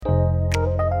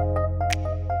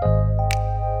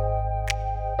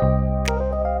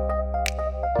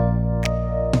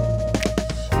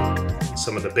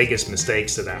some of the biggest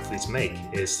mistakes that athletes make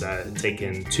is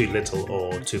taking too little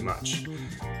or too much.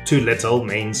 Too little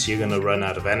means you're going to run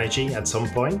out of energy at some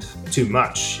point. Too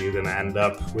much, you're going to end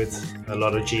up with a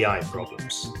lot of GI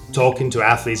problems. Talking to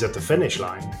athletes at the finish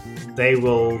line, they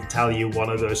will tell you one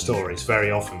of those stories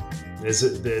very often.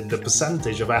 The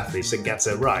percentage of athletes that gets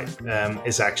it right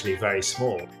is actually very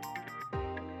small.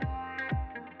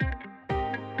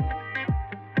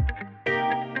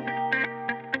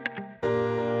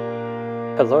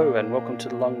 Hello and welcome to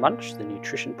The Long Munch, the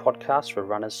nutrition podcast for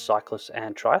runners, cyclists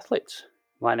and triathletes.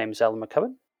 My name is Alan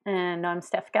McCubbin. And I'm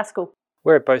Steph Gaskell.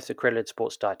 We're both accredited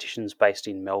sports dietitians based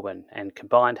in Melbourne and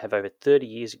combined have over 30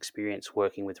 years experience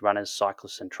working with runners,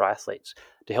 cyclists and triathletes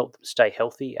to help them stay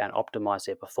healthy and optimise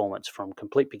their performance from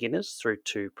complete beginners through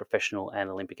to professional and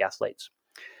Olympic athletes.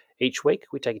 Each week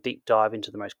we take a deep dive into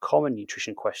the most common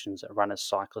nutrition questions that runners,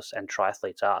 cyclists and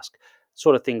triathletes ask,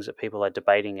 sort of things that people are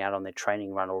debating out on their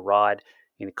training, run or ride,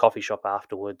 in a coffee shop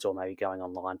afterwards, or maybe going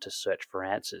online to search for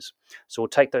answers. So we'll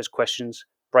take those questions,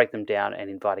 break them down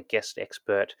and invite a guest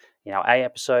expert in our A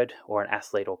episode or an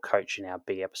athlete or coach in our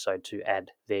B episode to add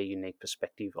their unique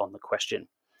perspective on the question.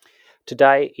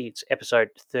 Today it's episode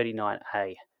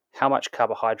 39A, How much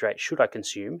carbohydrate should I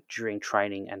consume during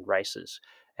training and races?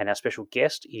 And our special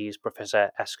guest is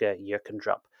Professor Asker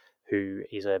Jeukendrup, who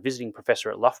is a visiting professor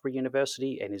at Loughborough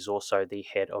University and is also the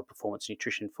head of performance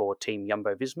nutrition for Team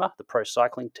Jumbo Visma, the pro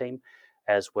cycling team,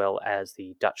 as well as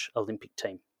the Dutch Olympic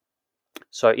team.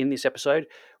 So in this episode,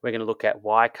 we're going to look at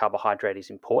why carbohydrate is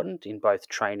important in both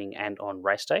training and on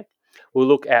race day. We'll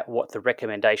look at what the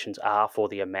recommendations are for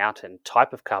the amount and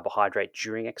type of carbohydrate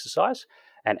during exercise.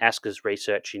 And Asker's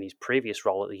research in his previous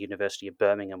role at the University of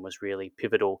Birmingham was really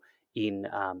pivotal in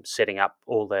setting up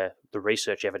all the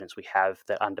research evidence we have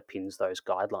that underpins those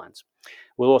guidelines.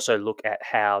 We'll also look at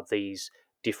how these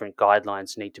different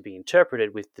guidelines need to be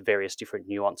interpreted with the various different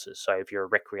nuances. So if you're a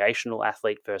recreational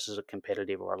athlete versus a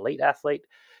competitive or elite athlete,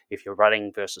 if you're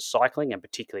running versus cycling, and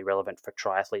particularly relevant for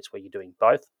triathletes where you're doing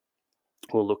both,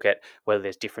 we'll look at whether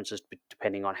there's differences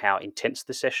depending on how intense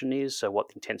the session is, so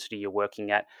what intensity you're working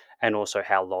at, and also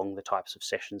how long the types of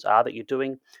sessions are that you're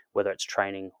doing, whether it's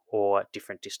training or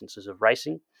different distances of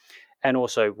racing, and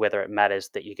also whether it matters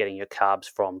that you're getting your carbs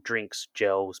from drinks,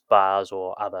 gels, bars,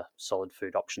 or other solid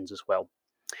food options as well.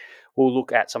 We'll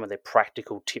look at some of the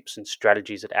practical tips and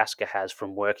strategies that Asker has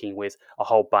from working with a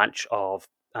whole bunch of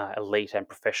elite and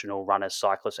professional runners,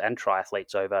 cyclists, and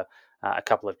triathletes over a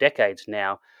couple of decades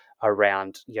now,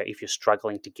 around, if you're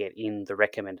struggling to get in the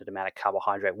recommended amount of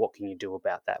carbohydrate, what can you do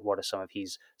about that? What are some of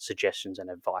his suggestions and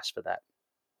advice for that?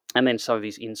 And then some of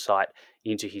his insight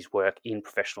into his work in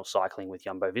professional cycling with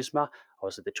Jumbo Visma.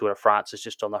 Obviously, the Tour de France is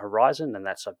just on the horizon, and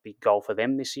that's a big goal for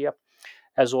them this year.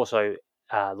 As also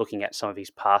looking at some of his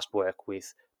past work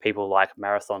with people like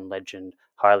marathon legend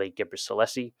Haile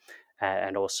Gebrselassie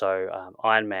and also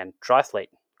Ironman triathlete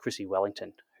Chrissie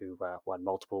Wellington, who won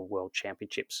multiple world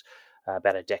championships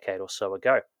about a decade or so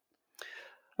ago.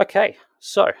 Okay,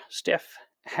 so Steph,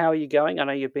 how are you going? I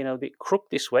know you've been a bit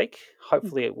crook this week.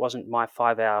 Hopefully it wasn't my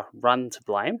 5-hour run to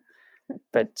blame,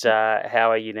 but how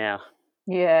are you now?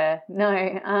 Yeah,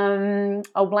 no,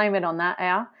 I'll blame it on that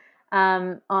hour.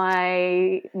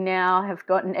 I now have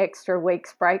got an extra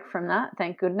week's break from that,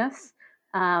 thank goodness.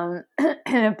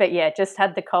 But yeah, just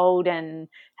had the cold and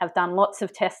have done lots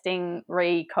of testing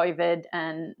re-COVID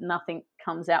and nothing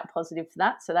comes out positive for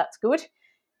that, so that's good.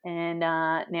 And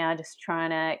now just trying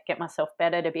to get myself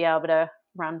better to be able to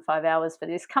run 5 hours for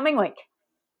this coming week.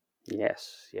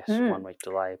 Yes, 1 week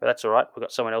delay, but that's all right. We've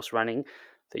got someone else running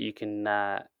that you can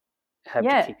have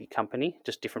to keep you company,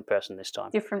 just different person this time.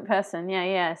 Different person,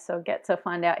 yeah. So I'll get to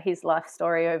find out his life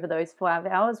story over those 5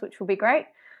 hours, which will be great.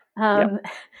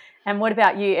 And what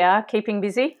about you, Al? Keeping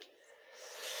busy?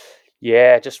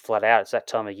 Yeah, just flat out. It's that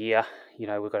time of year. We've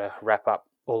got to wrap up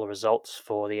all the results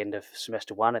for the end of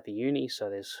semester 1 at the uni. So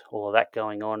there's all of that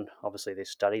going on. Obviously,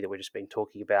 this study that we've just been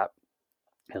talking about,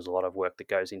 there's a lot of work that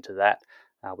goes into that,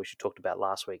 which we talked about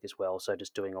last week as well. So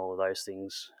just doing all of those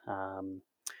things,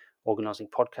 organising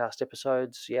podcast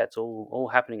episodes. Yeah, it's all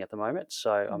happening at the moment.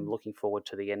 So I'm looking forward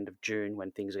to the end of June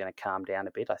when things are going to calm down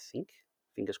a bit, I think.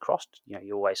 Fingers crossed.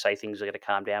 You always say things are going to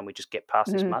calm down. We just get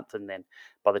past this month, and then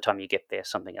by the time you get there,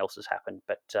 something else has happened.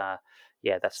 But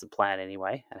yeah, that's the plan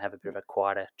anyway, and have a bit of a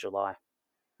quieter July.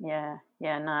 Yeah,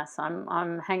 nice.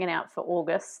 I'm hanging out for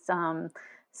August,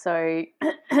 so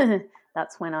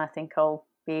that's when I think I'll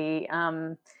be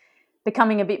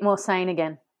becoming a bit more sane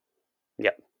again.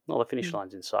 Yep. Well, the finish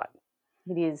line's in sight.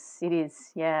 It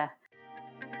is. Yeah.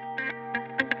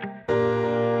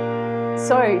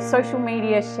 So, social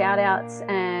media shout outs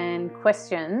and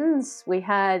questions, we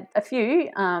had a few.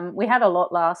 We had a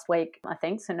lot last week, I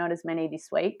think, so not as many this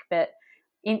week. But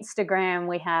Instagram,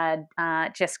 we had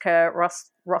Jessica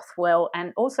Rothwell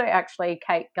and also actually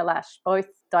Kate Galash, both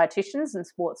dietitians and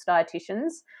sports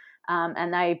dietitians.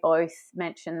 And they both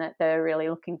mentioned that they're really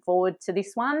looking forward to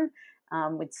this one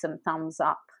with some thumbs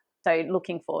up. So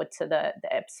looking forward to the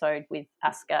episode with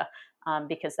Asker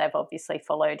because they've obviously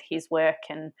followed his work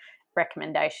and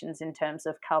recommendations in terms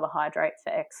of carbohydrate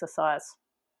for exercise.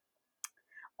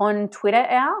 On Twitter,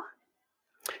 Al?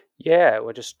 Yeah,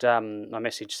 we're just I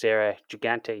messaged Sarah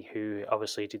Gigante, who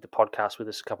obviously did the podcast with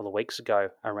us a couple of weeks ago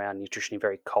around nutrition in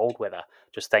very cold weather,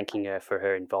 just thanking her for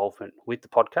her involvement with the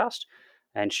podcast.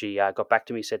 And she got back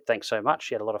to me, said thanks so much.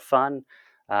 She had a lot of fun,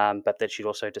 but that she'd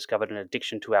also discovered an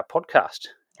addiction to our podcast.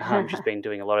 She's been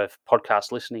doing a lot of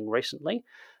podcast listening recently.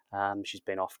 She's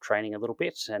been off training a little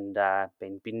bit and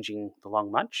been binging the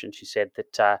long munch. And she said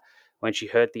that when she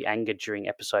heard the anger during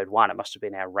episode 1, it must have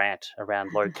been our rant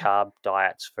around low carb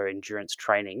diets for endurance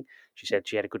training. She said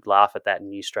she had a good laugh at that and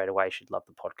knew straight away she'd love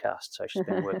the podcast. So she's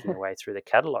been working her way through the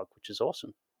catalogue, which is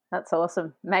awesome. That's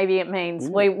awesome. Maybe it means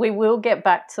we will get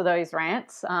back to those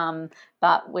rants,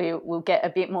 but we will get a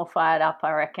bit more fired up,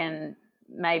 I reckon.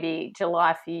 Maybe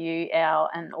July for you, Al,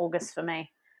 and August for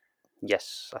me.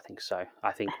 Yes, I think so.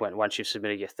 I think once you've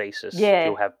submitted your thesis, Yeah.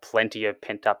 you'll have plenty of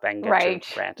pent-up anger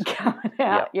Rage to rant. coming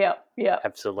out. Yep.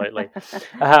 Absolutely.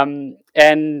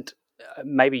 And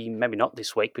maybe not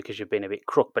this week because you've been a bit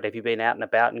crook, but have you been out and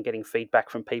about and getting feedback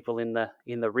from people in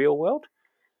the real world?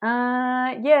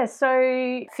 Yeah,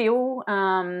 so Phil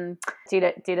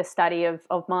did a study of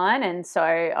mine, and so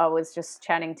I was just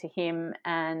chatting to him,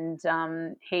 and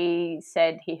he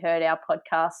said he heard our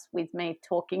podcast with me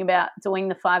talking about doing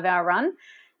the 5-hour run,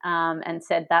 and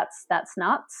said that's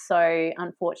nuts. So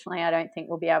unfortunately, I don't think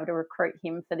we'll be able to recruit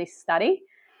him for this study.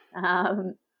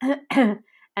 And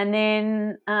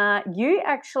then you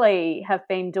actually have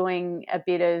been doing a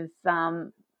bit of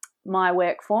my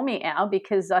work for me, Al,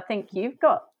 because I think you've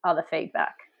got other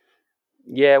feedback.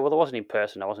 Yeah, well, it wasn't in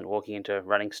person. I wasn't walking into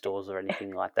running stores or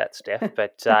anything like that, Steph.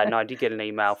 But no, I did get an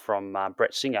email from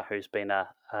Brett Singer, who's been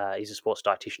he's a sports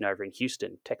dietitian over in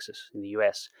Houston, Texas, in the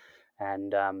US,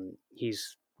 and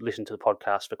he's listened to the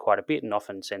podcast for quite a bit and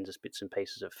often sends us bits and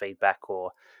pieces of feedback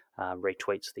or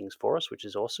retweets things for us, which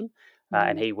is awesome.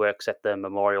 And he works at the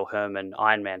Memorial Hermann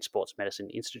Ironman Sports Medicine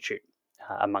Institute,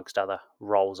 amongst other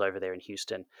roles over there in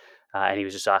Houston. And he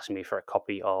was just asking me for a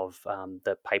copy of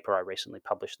the paper I recently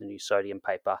published, the new sodium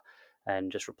paper,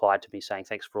 and just replied to me saying,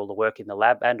 thanks for all the work in the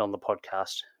lab and on the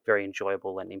podcast. Very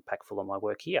enjoyable and impactful on my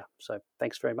work here. So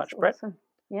thanks very much, Brett. Awesome.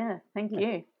 Yeah, thank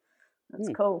you. That's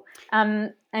cool.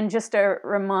 And just a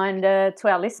reminder to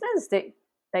our listeners that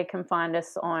they can find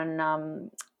us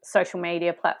on social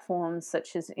media platforms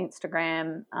such as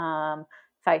Instagram,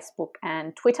 Facebook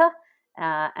and Twitter.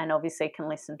 And obviously can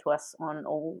listen to us on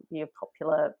all your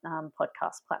popular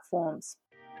podcast platforms.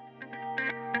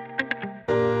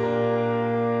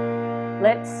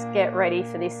 Let's get ready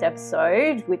for this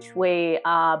episode, which we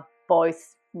are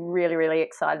both really, really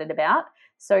excited about.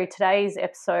 So today's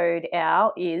episode,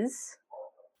 Al, is...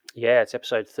 Yeah, it's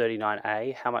episode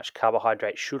 39A, how much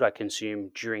carbohydrate should I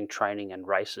consume during training and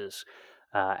races?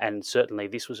 And certainly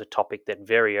this was a topic that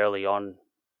very early on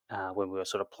when we were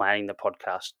sort of planning the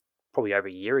podcast, probably over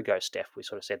a year ago, Steph, we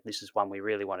sort of said this is one we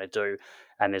really want to do,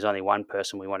 and there's only one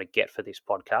person we want to get for this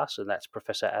podcast, and that's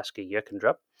Professor Asker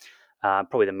Jeukendrup.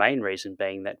 Probably the main reason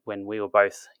being that when we were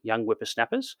both young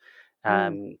whippersnappers,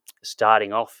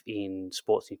 starting off in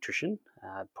sports nutrition,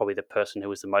 probably the person who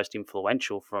was the most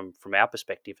influential from our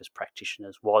perspective as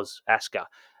practitioners was Asker,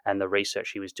 and the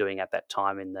research he was doing at that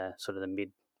time in the sort of the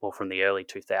mid, or from the early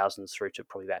 2000s through to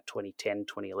probably about 2010,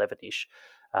 2011-ish.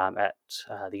 At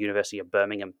the University of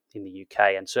Birmingham in the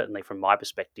UK. And certainly from my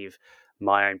perspective,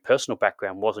 my own personal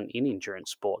background wasn't in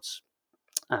endurance sports,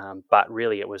 but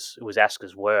really it was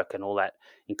Asker's work and all that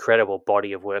incredible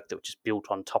body of work that was just built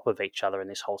on top of each other, and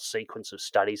this whole sequence of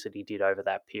studies that he did over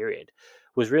that period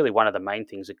was really one of the main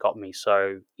things that got me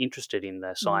so interested in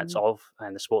the science of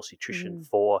and the sports nutrition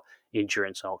for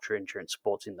endurance and ultra endurance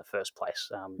sports in the first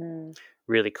place.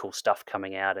 Really cool stuff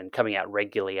coming out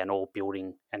regularly and all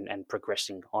building and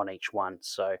progressing on each one.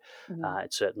 So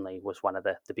it certainly was one of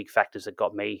the big factors that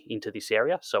got me into this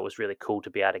area. So it was really cool to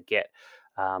be able to get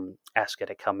Asker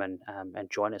to come and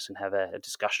join us and have a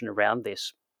discussion around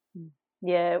this.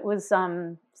 Yeah, it was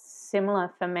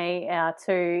similar for me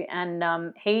too.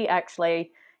 And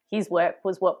his work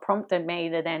was what prompted me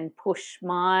to then push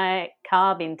my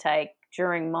carb intake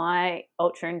during my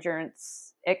ultra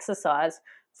endurance exercise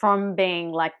from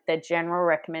being like the general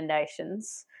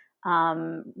recommendations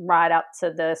right up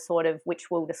to the sort of, which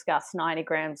we'll discuss, 90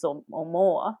 grams or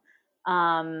more.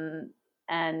 So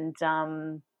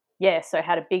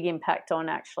had a big impact on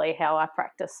actually how I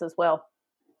practice as well.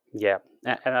 Yeah,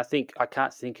 and I think I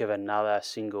can't think of another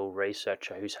single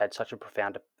researcher who's had such a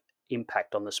profound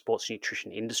impact on the sports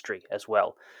nutrition industry as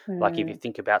well. Like if you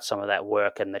think about some of that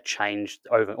work and the change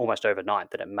almost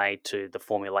overnight that it made to the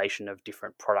formulation of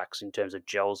different products in terms of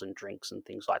gels and drinks and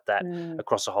things like that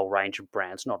across a whole range of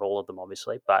brands, not all of them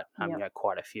obviously, but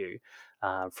quite a few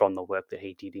from the work that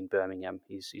he did in Birmingham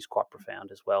is quite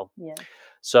profound as well. Yeah.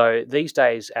 So these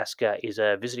days, Asker is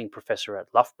a visiting professor at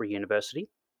Loughborough University.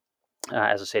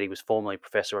 As I said, he was formerly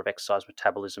Professor of Exercise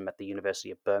Metabolism at the University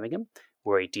of Birmingham,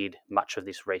 where he did much of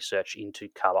this research into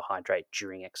carbohydrate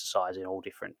during exercise in all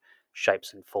different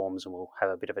shapes and forms, and we'll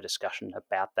have a bit of a discussion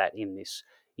about that in this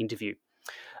interview.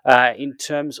 In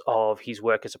terms of his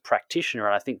work as a practitioner,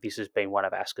 and I think this has been one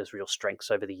of Asker's real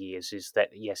strengths over the years, is that,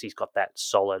 yes, he's got that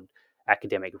solid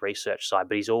academic research side,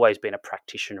 but he's always been a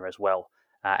practitioner as well.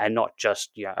 And not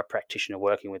just a practitioner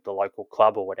working with the local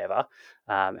club or whatever.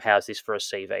 How's this for a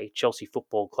CV? Chelsea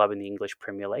Football Club in the English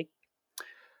Premier League.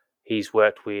 He's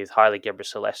worked with Haile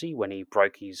Gebrselassie when he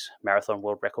broke his marathon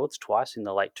world records twice in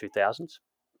the late 2000s.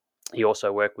 He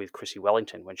also worked with Chrissie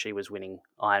Wellington when she was winning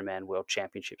Ironman World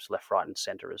Championships left, right and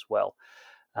centre as well.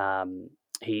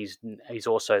 He's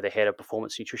also the head of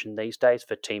performance nutrition these days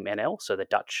for Team NL, so the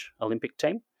Dutch Olympic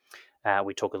team.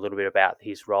 We talk a little bit about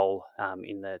his role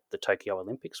in the Tokyo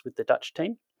Olympics with the Dutch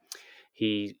team.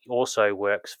 He also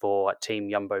works for Team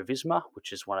Jumbo Visma,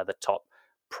 which is one of the top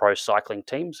pro cycling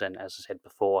teams, and as I said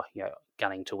before,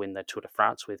 gunning to win the Tour de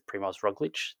France with Primož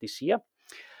Roglič this year.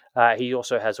 He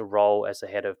also has a role as the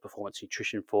head of performance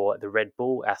nutrition for the Red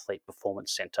Bull Athlete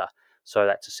Performance Center. So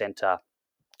that's a center,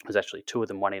 there's actually two of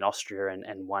them, one in Austria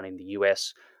and one in the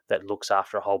US, that looks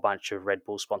after a whole bunch of Red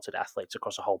Bull sponsored athletes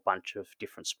across a whole bunch of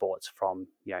different sports, from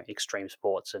extreme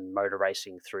sports and motor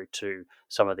racing through to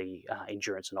some of the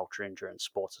endurance and ultra endurance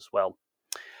sports as well.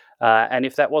 And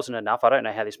if that wasn't enough, I don't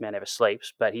know how this man ever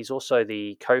sleeps, but he's also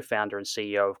the co-founder and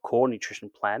CEO of Core Nutrition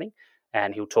Planning,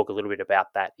 and he'll talk a little bit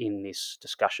about that in this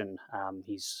discussion.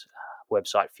 His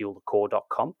website,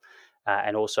 fuelthecore.com,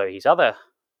 and also his other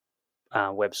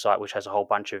website, which has a whole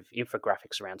bunch of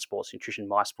infographics around sports nutrition,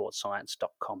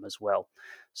 mysportscience.com as well.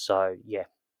 So, yeah,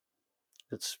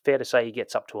 it's fair to say he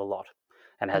gets up to a lot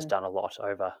and has done a lot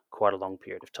over quite a long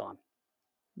period of time.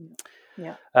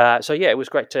 Yeah. It was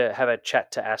great to have a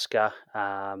chat to Asker.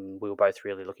 We were both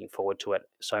really looking forward to it.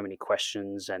 So many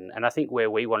questions. And I think where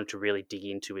we wanted to really dig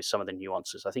into is some of the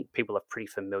nuances. I think people are pretty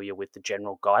familiar with the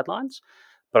general guidelines,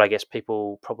 but I guess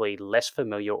people probably less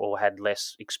familiar or had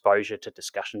less exposure to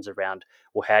discussions around,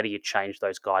 well, how do you change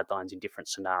those guidelines in different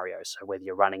scenarios? So whether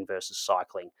you're running versus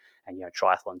cycling, and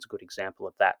triathlon's a good example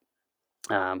of that.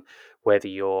 Whether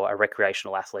you're a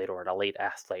recreational athlete or an elite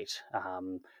athlete,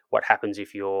 what happens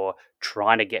if you're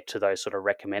trying to get to those sort of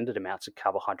recommended amounts of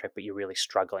carbohydrate, but you're really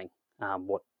struggling?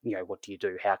 What do you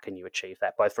do? How can you achieve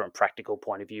that, both from a practical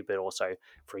point of view, but also,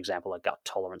 for example, a gut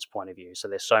tolerance point of view? So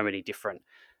there's so many different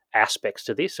aspects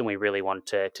to this, and we really want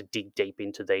to dig deep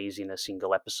into these in a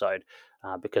single episode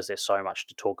because there's so much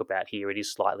to talk about here. It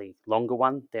is slightly longer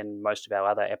one than most of our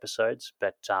other episodes,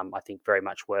 but I think very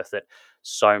much worth it.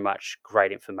 So much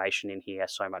great information in here,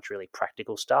 so much really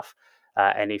practical stuff.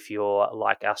 And if you're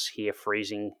like us here,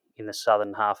 freezing in the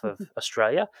southern half of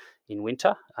Australia in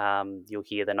winter, you'll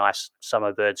hear the nice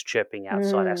summer birds chirping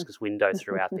outside Asker's window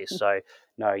throughout this. So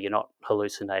no, you're not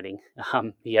hallucinating.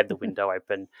 He had the window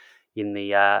open in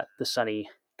the sunny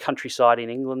countryside in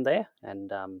England there,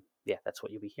 and that's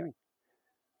what you'll be hearing.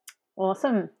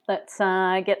 Awesome. Let's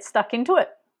get stuck into it.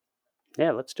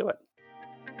 Yeah, let's do it.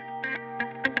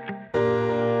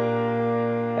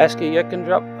 Asker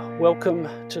Jeukendrup, welcome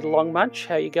to the Long Munch.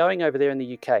 How are you going over there in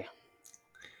the UK?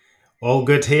 All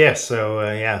good here. So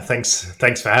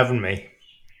thanks for having me.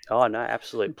 Oh, no,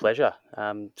 absolute pleasure.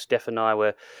 Steph and I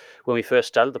were, when we first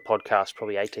started the podcast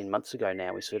probably 18 months ago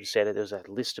now, we sort of said that there was a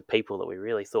list of people that we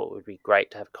really thought would be great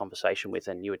to have a conversation with,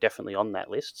 and you were definitely on that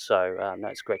list. So,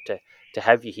 it's great to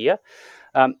have you here.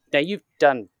 Now, you've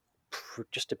done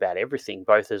just about everything,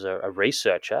 both as a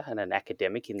researcher and an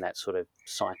academic in that sort of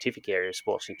scientific area of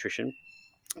sports nutrition,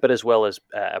 but as well as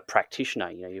a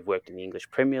practitioner. You've worked in the English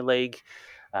Premier League.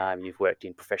 You've worked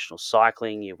in professional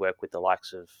cycling. You've worked with the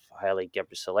likes of Haile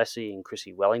Gebrselassie and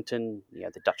Chrissie Wellington,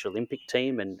 the Dutch Olympic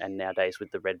team, and nowadays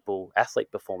with the Red Bull Athlete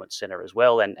Performance Center as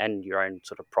well, and your own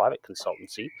sort of private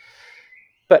consultancy.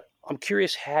 But I'm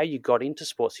curious how you got into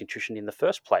sports nutrition in the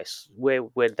first place. Where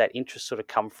did that interest sort of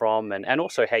come from, and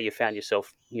also how you found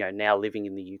yourself, now living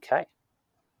in the UK?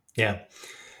 Yeah.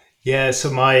 Yeah,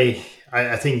 so I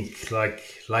think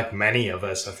like many of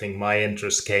us, I think my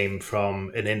interest came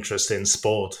from an interest in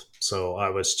sport. So I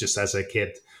was just as a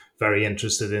kid very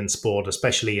interested in sport,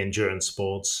 especially endurance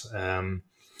sports.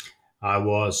 I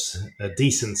was a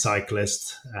decent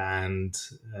cyclist, and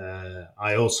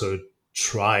I also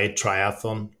tried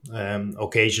triathlon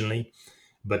occasionally,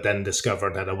 but then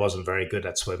discovered that I wasn't very good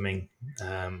at swimming.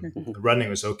 Running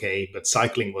was okay, but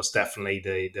cycling was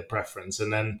definitely the preference.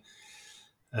 And then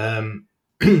um,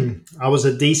 I was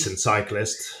a decent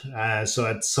cyclist, so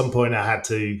at some point I had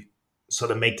to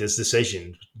sort of make this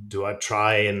decision: do I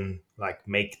try and like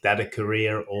make that a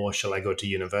career, or shall I go to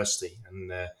university?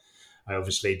 And I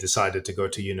obviously decided to go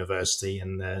to university,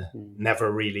 and Mm. never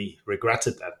really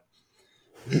regretted that.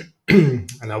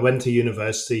 And I went to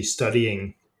university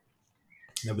studying.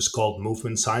 It was called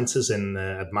movement sciences in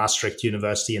at Maastricht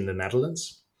University in the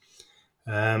Netherlands.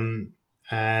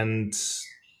 And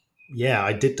yeah,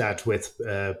 I did that with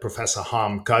Professor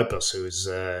Harm Kuipers,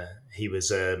 he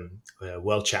was a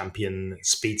world champion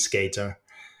speed skater,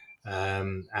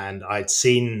 and I'd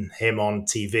seen him on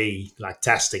TV, like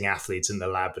testing athletes in the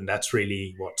lab, and that's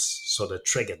really what sort of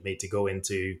triggered me to go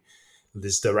into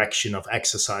this direction of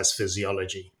exercise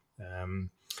physiology.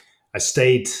 I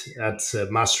stayed at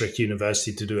Maastricht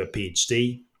University to do a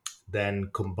PhD, then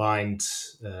combined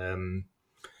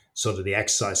sort of the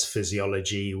exercise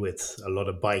physiology with a lot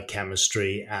of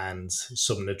biochemistry and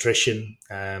some nutrition,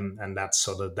 and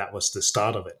that was the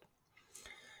start of it.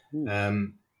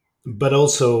 Mm. But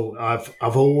also,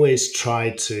 I've always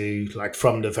tried to, like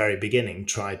from the very beginning,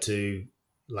 try to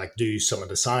like do some of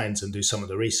the science and do some of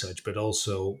the research, but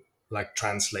also like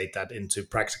translate that into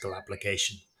practical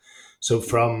application. So Mm.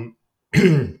 from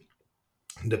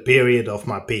the period of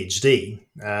my PhD,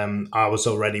 I was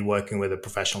already working with a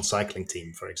professional cycling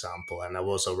team, for example, and I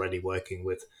was already working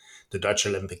with the Dutch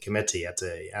Olympic Committee at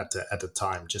the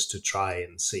time, just to try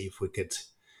and see if we could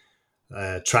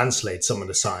translate some of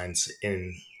the science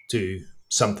into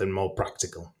something more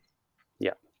practical.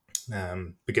 Yeah.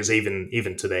 Because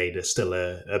even today, there's still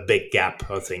a big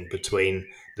gap, I think, between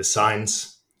the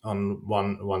science on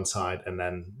one side and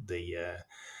then the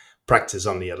practice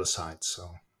on the other side.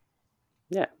 So.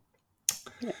 Yeah.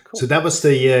 Yeah. So Cool. that was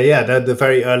the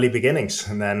very early beginnings,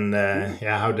 and then Mm.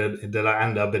 how did I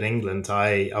end up in England?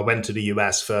 I went to the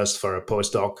US first for a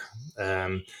postdoc,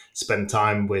 spent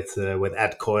time with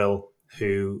Ed Coyle,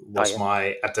 who Oh was yeah.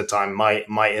 my at the time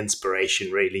my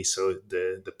inspiration really. So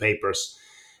the papers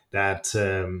that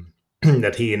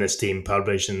that he and his team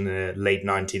published in the late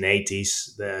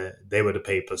 1980s, they were the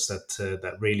papers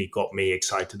that really got me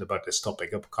excited about this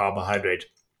topic of carbohydrate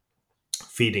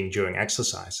feeding during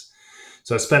exercise.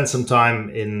 So I spent some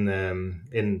time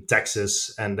in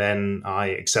Texas, and then I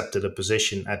accepted a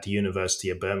position at the University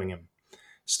of Birmingham.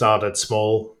 Started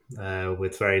small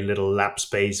with very little lab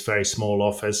space, very small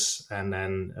office, and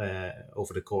then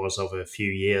over the course of a few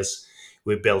years,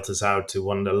 we built this out to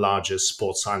one of the largest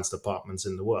sports science departments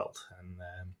in the world. And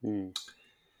Mm.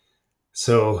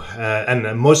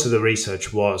 most of the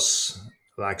research was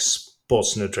like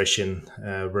sports nutrition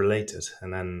related.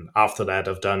 And then after that,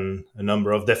 I've done a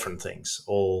number of different things,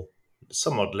 all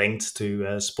somewhat linked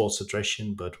to sports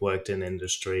nutrition, but worked in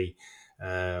industry,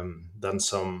 done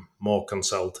some more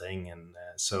consulting, and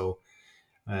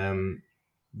um,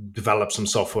 developed some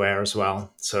software as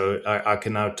well. So I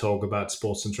can now talk about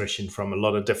sports nutrition from a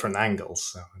lot of different angles,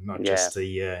 so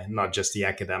Yeah. not just the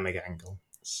academic angle.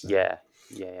 So. Yeah.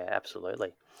 Yeah. Yeah.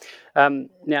 Absolutely.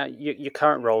 Now, your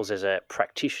current roles as a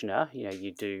practitioner,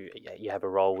 you have a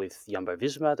role with Jumbo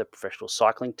Visma, the professional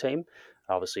cycling team.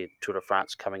 Obviously, Tour de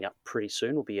France coming up pretty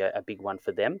soon will be a big one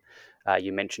for them.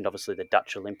 You mentioned obviously the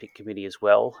Dutch Olympic Committee as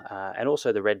well, and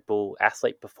also the Red Bull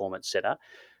Athlete Performance Centre.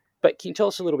 But can you tell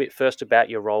us a little bit first about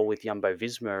your role with Jumbo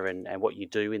Visma and what you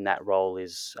do in that role?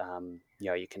 Is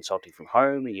you're consulting from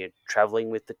home? Are you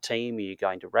traveling with the team? Are you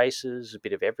going to races? A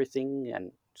bit of everything,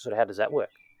 and sort of how does that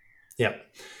work? Yeah.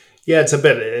 Yeah, it's a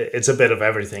bit of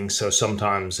everything. So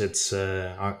sometimes it's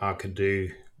I could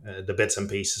do the bits and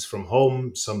pieces from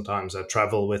home. Sometimes I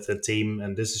travel with the team,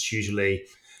 and this is usually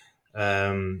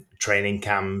training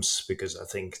camps, because I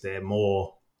think they're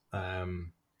more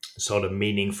sort of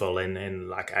meaningful in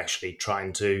like actually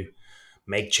trying to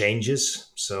make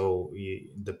changes. So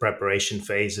the preparation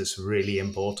phase is really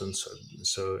important.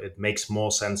 So it makes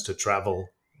more sense to travel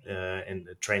in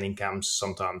the training camps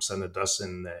sometimes than it does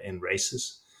in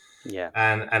races. Yeah.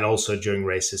 And also during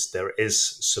races there is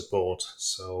support.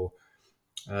 So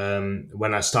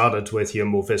when I started with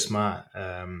Jumbo Visma,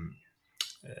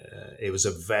 it was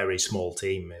a very small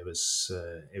team. It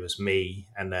was me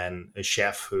and then a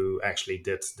chef who actually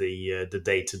did the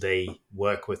day-to-day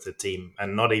work with the team,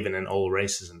 and not even in all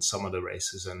races, in some of the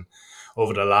races. And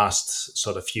over the last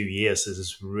sort of few years, this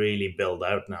is really built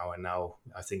out now. And now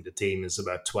I think the team is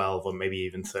about 12 or maybe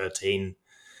even 13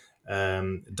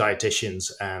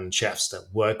 dietitians and chefs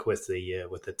that work with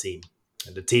the team.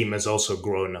 And the team has also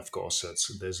grown, of course.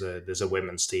 So there's a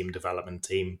women's team, development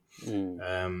team,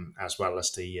 as well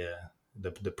as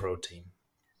the pro team.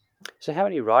 So how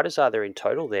many riders are there in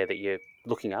total there that you're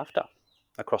looking after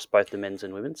across both the men's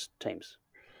and women's teams?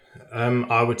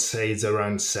 I would say it's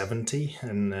around 70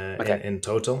 in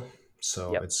total.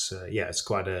 So Yep. it's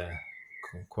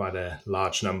quite a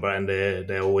large number, and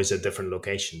they're always at different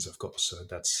locations, of course. So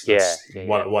that's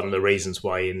one of the reasons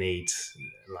why you need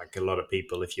like a lot of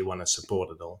people if you want to support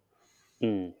it all.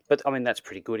 But I mean, that's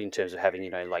pretty good in terms of having,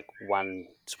 like one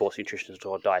sports nutritionist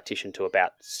or dietitian to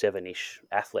about 7-ish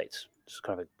athletes. It's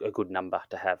kind of a good number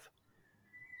to have.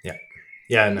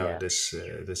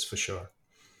 This for sure.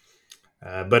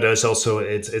 But there's also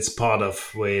it's part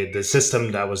of the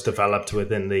system that was developed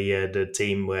within the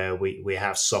team, where we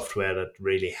have software that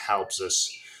really helps us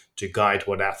to guide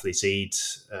what athletes eat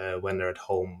when they're at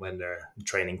home, when they're in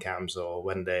training camps, or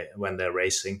when they're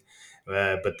racing.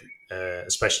 But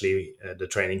especially the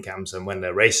training camps and when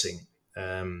they're racing,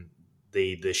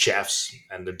 the chefs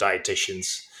and the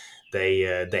dietitians,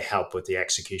 they help with the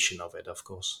execution of it, of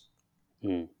course.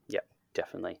 Yeah,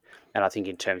 definitely. And I think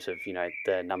in terms of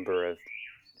the number of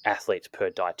athletes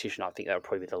per dietitian, I think that would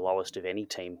probably be the lowest of any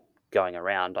team going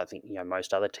around. I think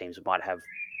most other teams might have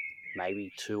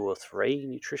maybe 2 or 3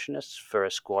 nutritionists for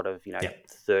a squad of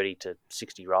 30 to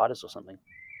 60 riders or something.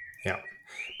 Yeah,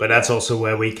 but that's also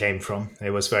where we came from.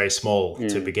 It was very small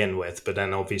to begin with, but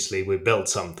then obviously we built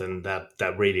something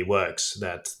that really works,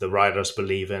 that the riders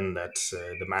believe in, that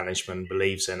the management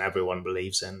believes in, everyone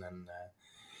believes in, and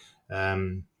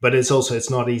but it's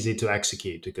not easy to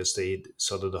execute, because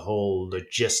the whole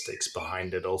logistics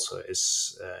behind it also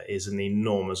is an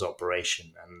enormous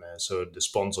operation. And so the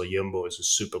sponsor Jumbo is a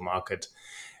supermarket,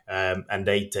 and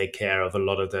they take care of a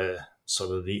lot of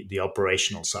the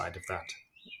operational side of that.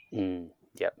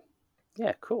 Yep.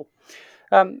 Yeah, cool.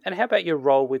 And how about your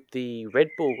role with the Red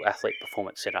Bull Athlete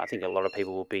Performance Center? I think a lot of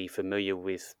people will be familiar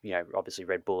with, obviously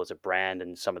Red Bull as a brand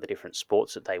and some of the different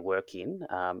sports that they work in,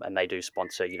 and they do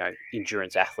sponsor,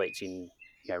 endurance athletes in,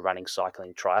 running,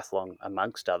 cycling, triathlon,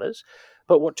 amongst others.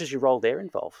 But what does your role there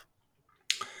involve?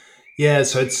 Yeah,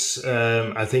 so it's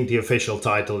I think the official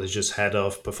title is just head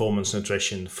of performance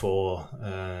nutrition for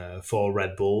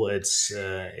Red Bull. It's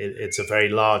a very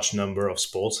large number of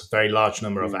sports, a very large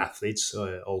number of athletes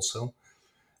also.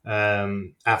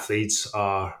 Athletes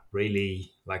are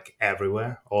really like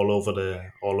everywhere, all over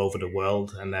the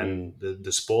world, and then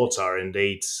the sports are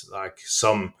indeed like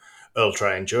some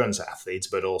ultra endurance athletes,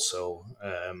 but also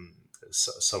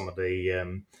some of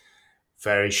the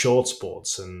very short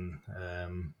sports, and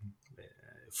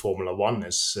Formula One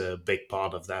is a big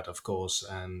part of that, of course,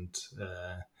 and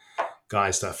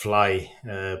guys that fly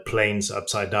planes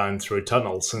upside down through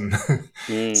tunnels, and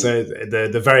so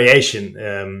the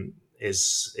variation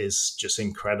is just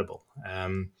incredible.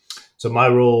 So my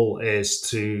role is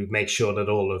to make sure that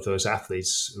all of those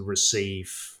athletes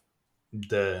receive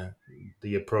the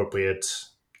appropriate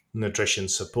nutrition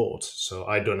support. So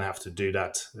I don't have to do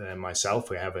that myself.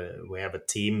 We have a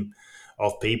team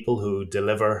of people who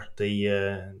deliver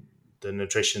the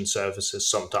nutrition services.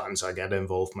 Sometimes I get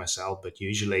involved myself, but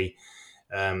usually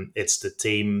it's the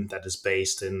team that is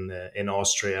based in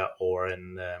Austria or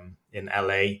in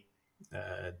LA.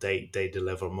 They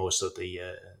deliver most of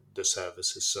the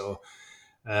services. So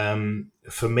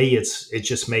for me, it's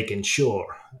just making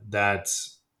sure that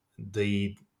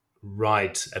the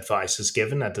right advice is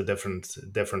given at the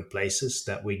different places,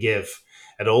 that we give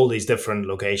at all these different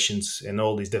locations in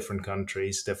all these different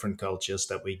countries, different cultures,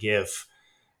 that we give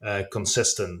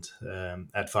consistent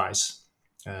advice.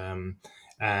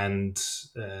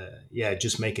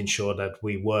 Just making sure that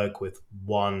we work with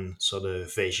one sort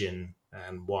of vision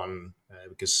and one,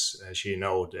 because as you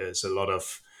know, there's a lot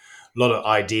of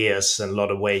ideas and a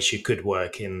lot of ways you could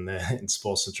work in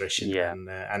sports nutrition,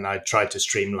 and I try to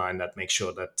streamline that, make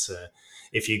sure that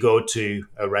if you go to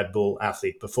a Red Bull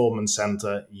Athlete Performance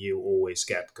Center, you always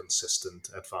get consistent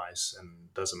advice, and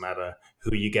it doesn't matter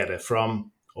who you get it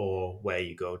from or where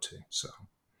you go to. So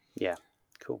yeah,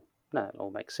 cool. No, it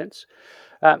all makes sense.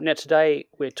 Now, today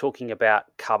we're talking about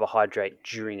carbohydrate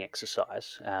during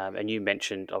exercise, and you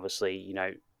mentioned obviously,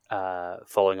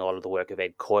 following a lot of the work of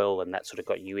Ed Coyle, and that sort of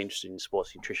got you interested in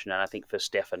sports nutrition. And I think for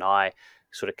Steph and I,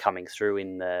 sort of coming through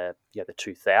in the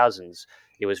 2000s,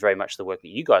 it was very much the work that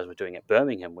you guys were doing at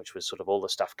Birmingham, which was sort of all the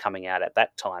stuff coming out at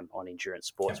that time on endurance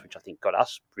sports, which I think got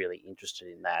us really interested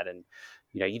in that. And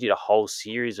you did a whole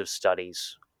series of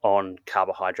studies on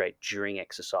carbohydrate during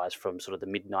exercise from sort of the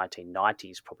mid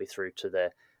 1990s probably through to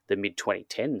the mid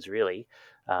 2010s, really.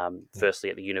 Firstly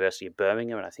at the University of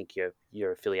Birmingham, and I think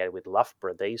you're affiliated with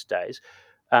Loughborough these days.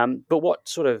 But what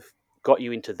sort of got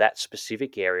you into that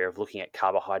specific area of looking at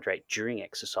carbohydrate during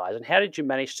exercise, and how did you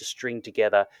manage to string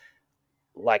together,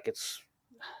 like, it's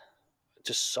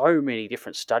just so many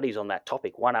different studies on that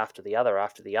topic, one after the other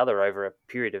over a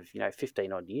period of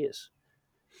 15 odd years?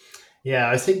 Yeah,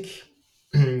 I think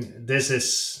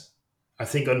I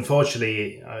think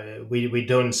unfortunately we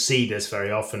don't see this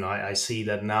very often. I see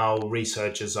that now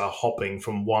researchers are hopping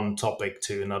from one topic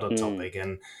to another topic,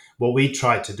 and what we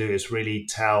try to do is really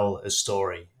tell a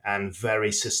story and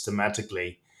very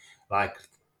systematically, like,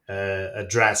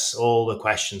 address all the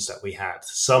questions that we had.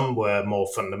 Some were more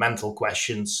fundamental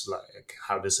questions, like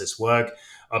how does this work?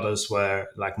 Others were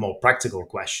like more practical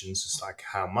questions, it's like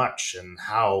how much and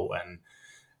how,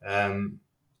 and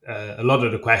a lot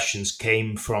of the questions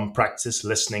came from practice,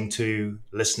 listening to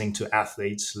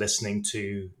athletes, listening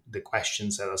to the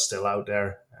questions that are still out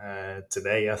there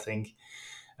today, I think,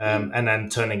 and then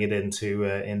turning it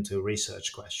into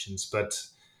research questions. But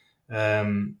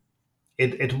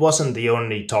it wasn't the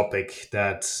only topic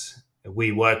that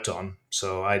we worked on.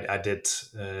 So I did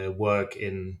work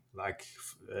in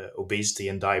obesity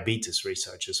and diabetes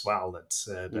research as well, that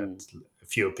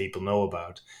fewer people know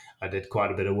about. I did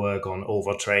quite a bit of work on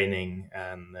overtraining,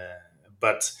 and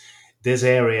but this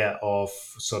area of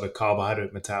sort of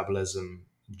carbohydrate metabolism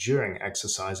during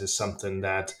exercise is something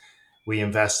that we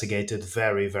investigated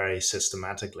very, very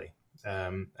systematically.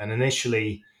 And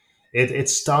initially, it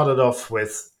started off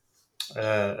with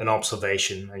an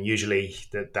observation, and usually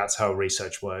that's how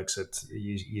research works.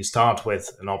 You start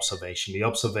with an observation. The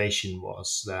observation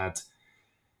was that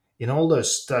in all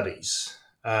those studies,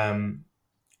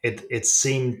 it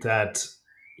seemed that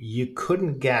you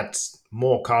couldn't get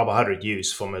more carbohydrate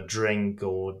use from a drink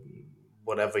or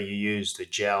whatever you used, a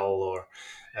gel, or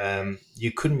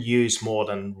you couldn't use more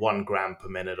than 1 gram per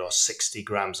minute or 60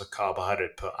 grams of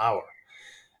carbohydrate per hour.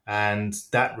 And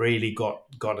that really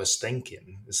got us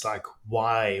thinking. It's like,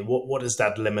 why? What is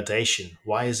that limitation?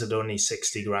 Why is it only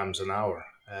 60 grams an hour?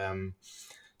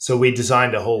 So we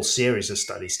designed a whole series of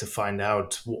studies to find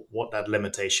out what that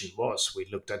limitation was. We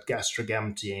looked at gastric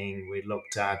emptying. We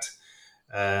looked at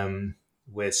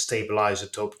with stable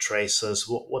isotope tracers,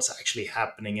 what's actually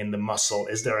happening in the muscle.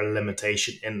 Is there a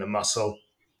limitation in the muscle?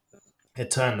 It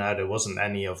turned out it wasn't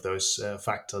any of those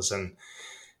factors, and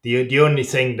the only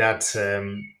thing that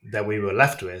we were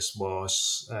left with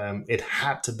was it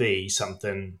had to be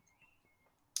something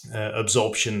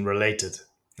absorption related.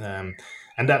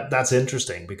 And that's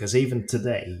interesting, because even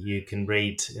today you can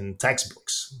read in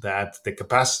textbooks that the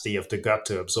capacity of the gut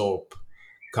to absorb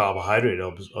carbohydrate,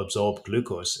 absorb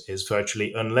glucose, is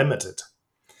virtually unlimited.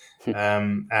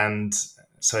 And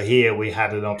so here we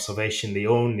had an observation, the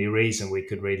only reason we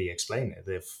could really explain it,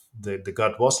 if the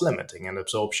gut was limiting and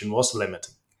absorption was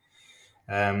limiting.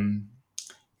 And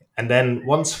then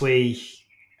once we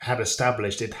had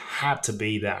established it had to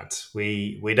be that,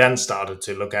 we then started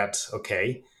to look at,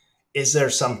 okay, is there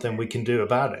something we can do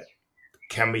about it?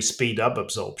 Can we speed up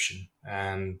absorption?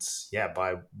 And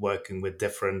by working with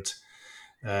different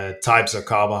types of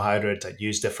carbohydrate that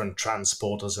use different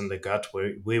transporters in the gut,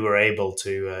 we were able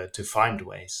to find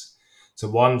ways. So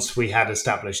once we had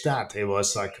established that, it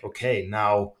was like, okay,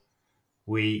 now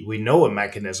we know a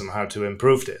mechanism how to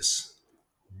improve this.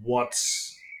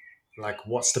 What's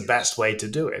the best way to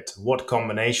do it? What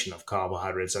combination of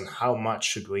carbohydrates and how much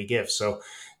should we give? So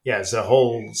it's a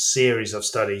whole series of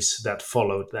studies that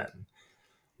followed then.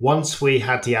 Once we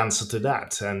had the answer to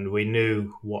that and we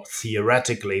knew what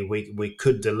theoretically we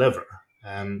could deliver,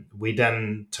 we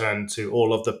then turned to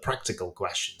all of the practical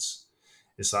questions.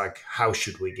 It's like, how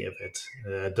should we give it?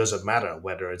 Does it matter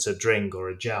whether it's a drink or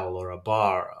a gel or a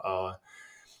bar? Or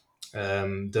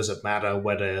does it matter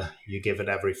whether you give it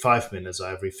every 5 minutes or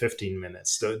every 15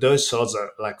 minutes? Those sorts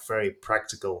are like very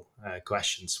practical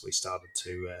questions we started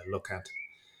to look at.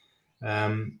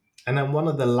 And then one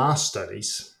of the last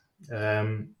studies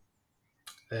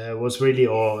was really,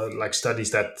 or like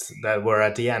studies that were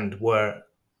at the end, were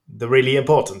the really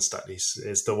important studies.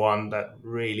 Is the one that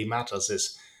really matters,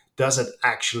 is, does it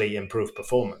actually improve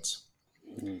performance?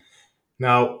 Mm-hmm.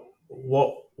 Now,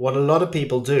 what a lot of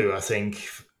people do, I think,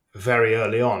 very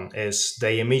early on, is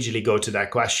they immediately go to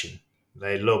that question.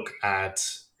 They look at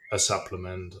a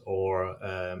supplement or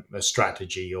a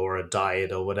strategy or a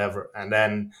diet or whatever, and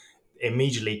then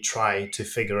immediately try to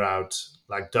figure out,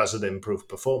 like, does it improve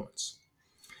performance?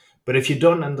 But if you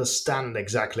don't understand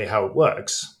exactly how it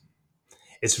works,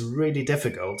 it's really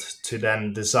difficult to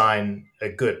then design a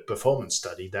good performance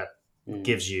study that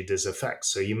gives you this effect.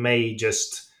 So you may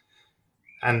just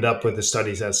end up with a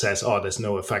study that says, oh, there's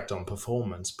no effect on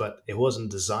performance, but it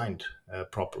wasn't designed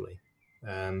properly.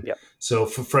 Yep. So,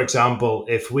 for example,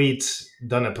 if we'd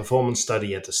done a performance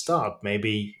study at the start,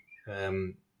 maybe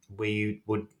we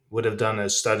would have done a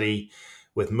study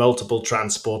with multiple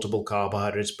transportable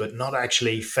carbohydrates, but not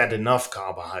actually fed enough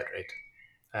carbohydrate,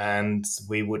 and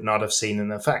we would not have seen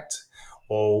an effect.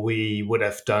 Or we would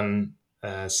have done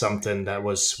something that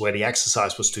was where the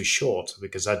exercise was too short,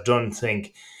 because I don't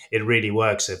think it really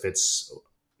works if it's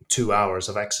 2 hours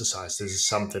of exercise. This is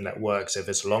something that works if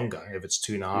it's longer, if it's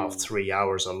 2.5, 3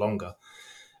 hours or longer.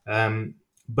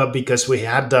 But because we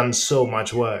had done so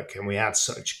much work and we had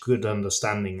such good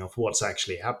understanding of what's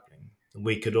actually happening,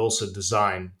 we could also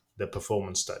design the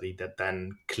performance study that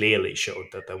then clearly showed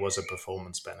that there was a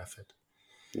performance benefit.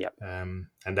 Yep. And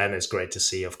then it's great to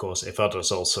see, of course, if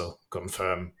others also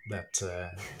confirm that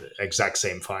the exact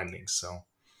same findings. So,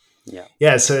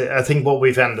 so I think what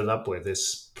we've ended up with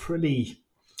is pretty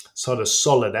sort of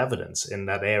solid evidence in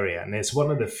that area. And it's one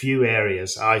of the few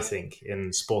areas, I think,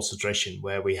 in sports nutrition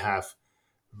where we have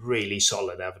really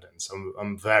solid evidence.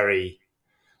 I'm very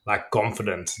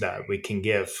confident that we can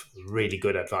give really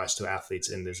good advice to athletes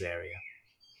in this area.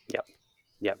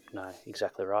 Yep. No,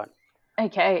 exactly right.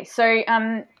 Okay, so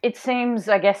it seems,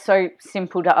 I guess, so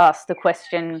simple to ask the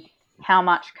question, how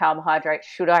much carbohydrate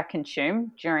should I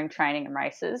consume during training and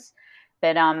races?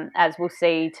 But as we'll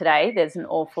see today, there's an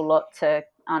awful lot to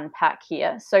unpack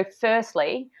here. So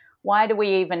firstly, why do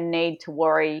we even need to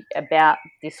worry about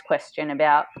this question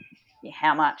about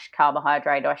how much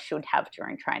carbohydrate I should have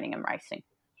during training and racing?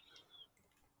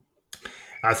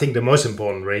 I think the most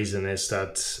important reason is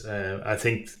that I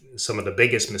think some of the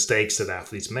biggest mistakes that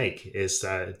athletes make is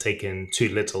taking too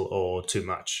little or too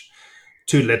much.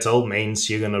 Too little means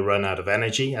you're going to run out of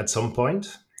energy at some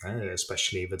point,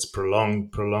 especially if it's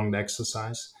prolonged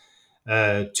exercise.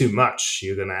 Too much,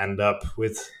 you're going to end up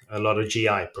with a lot of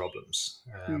GI problems.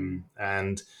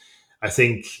 And I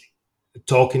think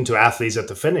talking to athletes at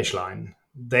the finish line,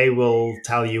 they will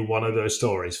tell you one of those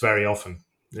stories very often.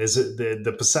 Is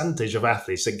the percentage of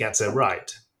athletes that gets it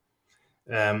right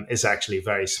is actually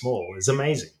very small. It's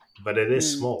amazing, but it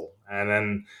is small.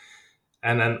 And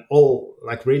then all,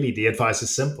 really, the advice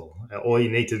is simple. All you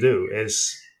need to do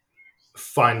is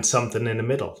find something in the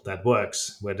middle that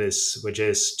works, which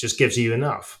is just gives you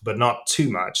enough, but not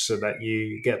too much, so that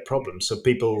you get problems. So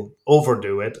people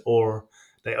overdo it or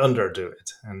they underdo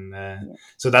it, and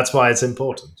so that's why it's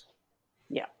important.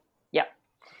 Yeah.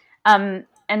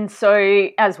 And so,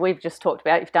 as we've just talked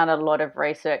about, you've done a lot of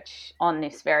research on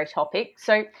this very topic.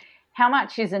 So, how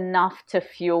much is enough to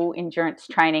fuel endurance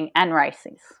training and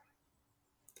races?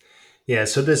 Yeah,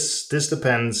 so this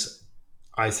depends,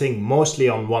 I think, mostly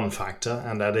on one factor,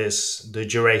 and that is the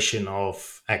duration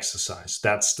of exercise.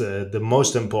 That's the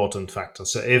most important factor.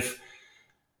 So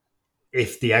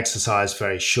if the exercise is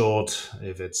very short,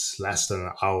 if it's less than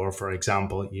an hour, for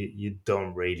example, you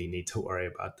don't really need to worry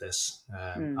about this.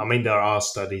 I mean, there are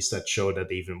studies that show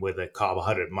that even with a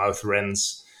carbohydrate mouth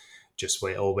rinse, just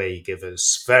where you give a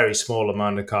very small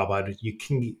amount of carbohydrate, you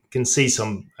can see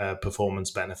some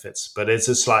performance benefits, but it's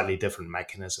a slightly different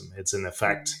mechanism. It's an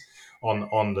effect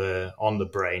on the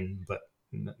brain, but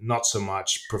not so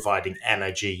much providing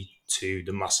energy to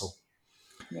the muscle.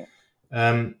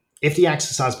 If the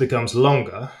exercise becomes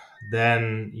longer,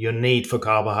 then your need for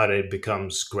carbohydrate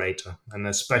becomes greater. And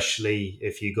especially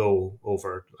if you go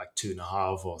over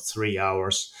 2.5 or 3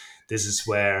 hours, this is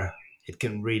where it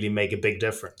can really make a big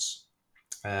difference.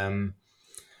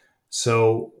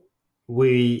 So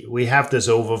we have this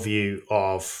overview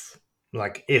of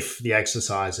if the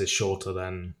exercise is shorter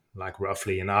than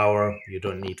roughly an hour, you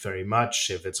don't need very much.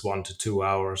 If it's 1 to 2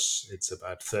 hours, it's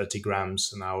about 30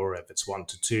 grams an hour. If it's 1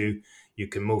 to 2, you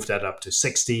can move that up to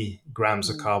 60 grams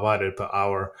of carbohydrate per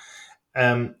hour.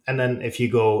 And then if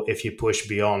you push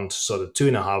beyond sort of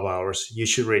 2.5 hours, you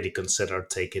should really consider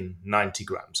taking 90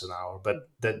 grams an hour. But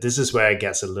this is where it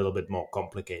gets a little bit more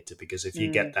complicated, because if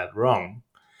you get that wrong,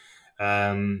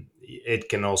 it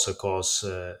can also cause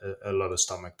a lot of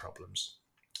stomach problems.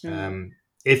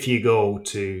 If you go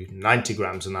to 90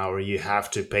 grams an hour, you have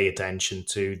to pay attention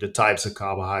to the types of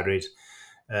carbohydrate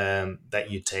that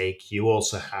you take. You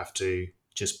also have to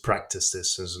just practice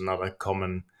this. There's another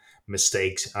common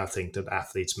mistake I think that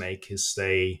athletes make is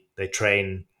they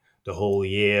train the whole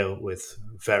year with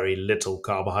very little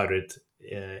carbohydrate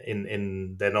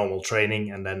in their normal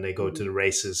training, and then they go to the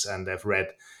races and they've read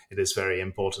it is very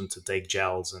important to take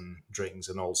gels and drinks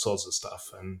and all sorts of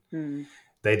stuff, and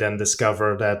they then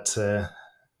discover that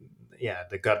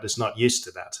the gut is not used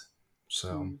to that.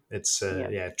 So it's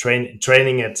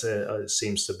training it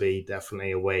seems to be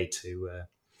definitely a way to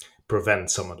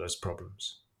prevent some of those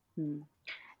problems.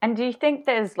 And do you think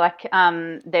there's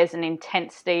there's an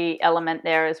intensity element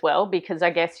there as well? Because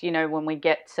I guess, when we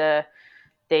get to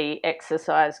the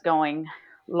exercise going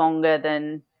longer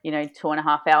than,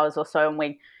 2.5 hours or so, and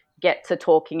we get to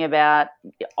talking about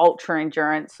ultra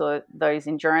endurance or those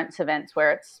endurance events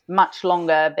where it's much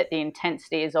longer, but the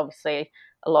intensity is obviously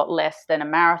a lot less than a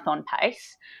marathon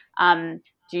pace. Do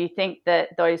you think that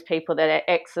those people that are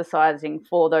exercising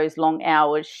for those long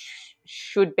hours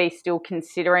should be still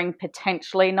considering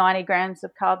potentially 90 grams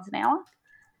of carbs an hour?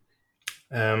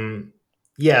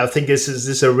 I think this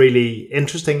is a really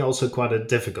interesting, also quite a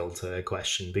difficult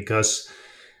question, because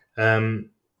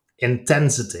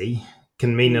intensity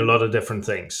can mean a lot of different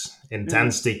things.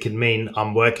 Intensity can mean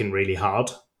I'm working really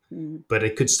hard, but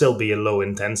it could still be a low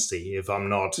intensity if I'm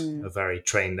not a very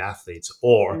trained athlete.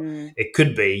 Or it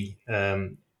could be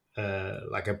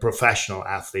like a professional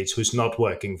athlete who's not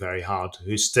working very hard,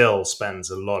 who still spends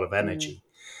a lot of energy.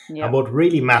 Yep. And what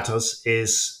really matters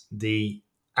is the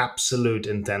absolute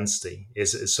intensity,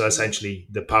 is so essentially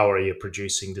the power you're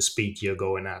producing, the speed you're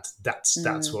going at.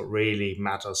 That's what really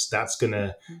matters. That's going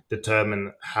to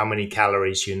determine how many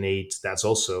calories you need. That's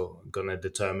also going to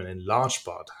determine in large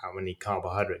part how many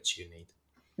carbohydrates you need.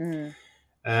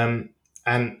 And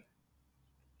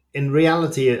in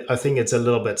reality, I think it's a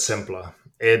little bit simpler.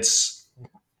 It's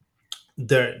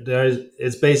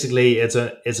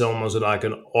almost like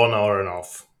an on or an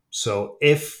off. So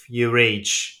if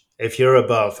you're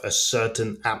above a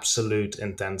certain absolute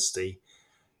intensity,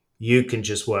 you can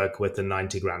just work with the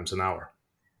 90 grams an hour.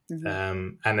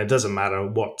 And it doesn't matter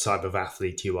what type of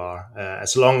athlete you are.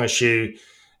 As long as you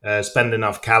spend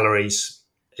enough calories,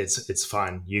 it's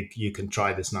fine. You can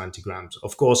try this 90 grams.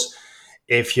 Of course,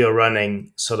 if you're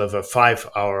running sort of a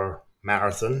 5-hour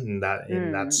marathon,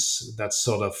 that's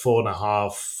sort of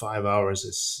 4.5-5 hours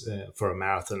is for a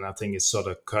marathon. I think it's sort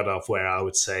of cut off where I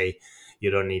would say you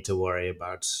don't need to worry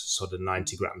about sort of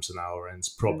 90 grams an hour, and it's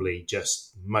probably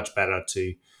just much better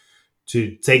to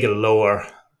take a lower,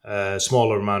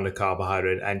 smaller amount of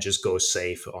carbohydrate and just go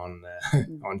safe on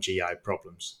GI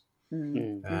problems.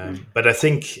 But I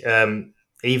think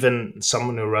even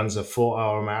someone who runs a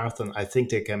 4-hour marathon, I think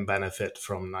they can benefit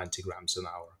from 90 grams an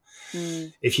hour.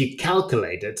 If you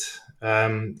calculate it,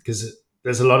 because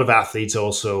there's a lot of athletes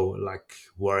also like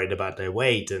worried about their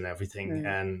weight and everything.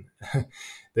 And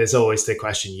there's always the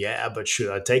question, but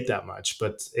should I take that much?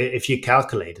 But if you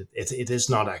calculate it, it is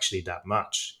not actually that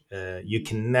much. You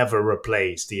can never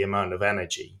replace the amount of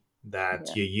energy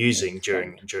that you're using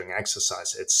during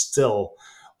exercise. It's still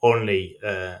only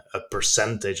a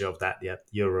percentage of that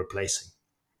you're replacing,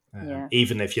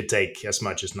 even if you take as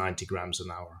much as 90 grams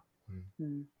an hour.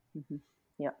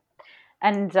 Yeah.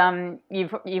 And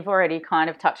you've already kind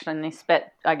of touched on this,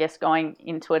 but I guess going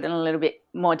into it in a little bit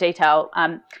more detail.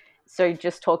 So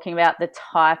just talking about the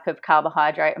type of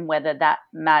carbohydrate and whether that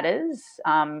matters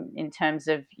in terms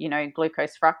of,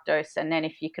 glucose, fructose. And then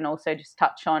if you can also just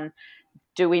touch on,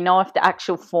 do we know if the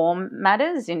actual form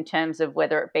matters in terms of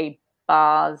whether it be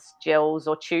bars, gels,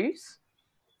 or chews?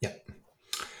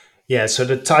 Yeah. So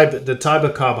the type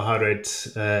of carbohydrate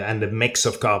and the mix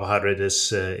of carbohydrate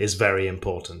is very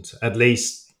important. At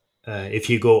least if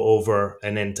you go over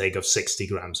an intake of 60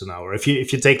 grams an hour. If you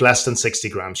take less than 60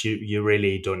 grams, you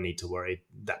really don't need to worry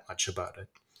that much about it.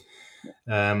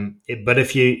 But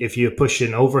if you're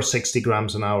pushing over 60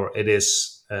 grams an hour, it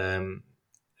is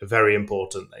very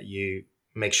important that you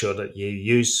make sure that you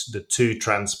use the 2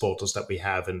 transporters that we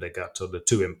have in the gut, or the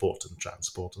 2 important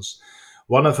transporters.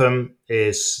 One of them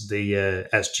is the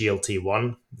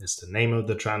SGLT1. It's the name of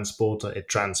the transporter. It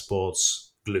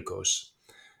transports glucose.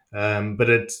 But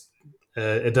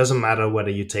it doesn't matter whether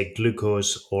you take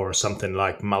glucose or something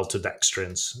like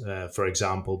maltodextrins, for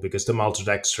example, because the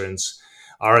maltodextrins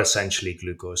are essentially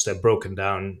glucose. They're broken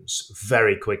down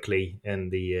very quickly in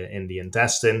the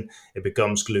intestine. It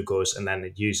becomes glucose, and then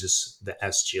it uses the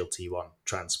SGLT1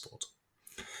 transporter.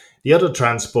 The other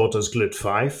transporter is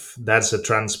GLUT5. That's a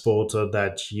transporter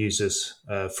that uses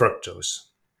fructose,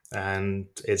 and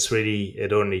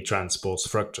it only transports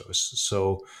fructose.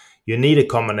 So you need a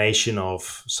combination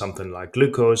of something like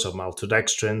glucose or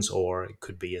maltodextrins, or it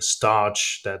could be a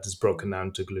starch that is broken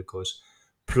down to glucose,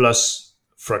 plus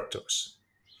fructose.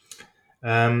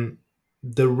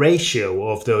 The ratio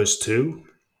of those two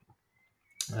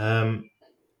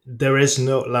There is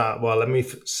no, well, let me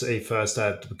say first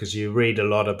that because you read a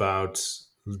lot about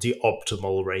the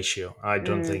optimal ratio. I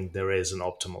don't think there is an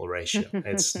optimal ratio.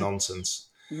 It's nonsense.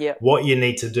 Yep. What you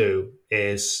need to do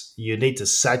is you need to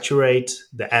saturate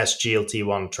the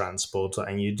SGLT1 transporter,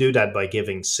 and you do that by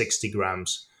giving 60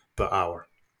 grams per hour.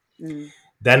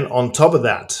 Then on top of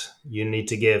that, you need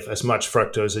to give as much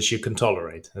fructose as you can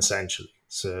tolerate, essentially.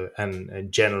 So, and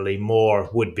generally more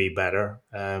would be better.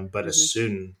 But as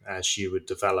soon as you would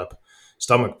develop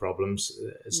stomach problems,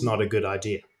 it's not a good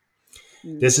idea.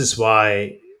 This is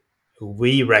why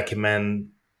we recommended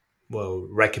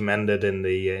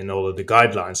in all of the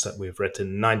guidelines that we've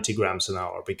written 90 grams an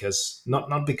hour, because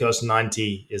not because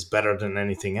 90 is better than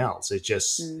anything else. It's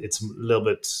just it's a little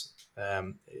bit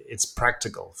it's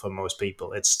practical for most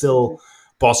people. It's still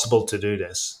possible to do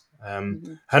this.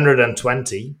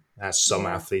 120, as some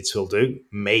athletes will do,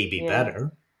 may be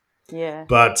better. Yeah.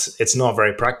 But it's not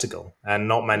very practical, and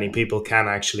not many people can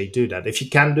actually do that. If you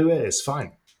can do it, it's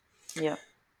fine. Yeah.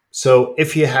 So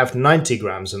if you have 90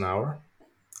 grams an hour,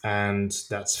 and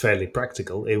that's fairly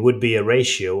practical, it would be a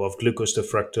ratio of glucose to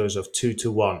fructose of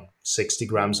 2:1. 60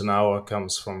 grams an hour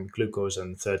comes from glucose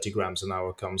and 30 grams an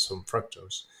hour comes from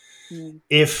fructose.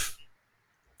 If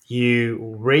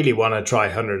you really want to try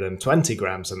 120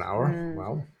 grams an hour,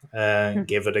 well,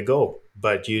 give it a go.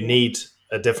 But you need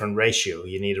a different ratio.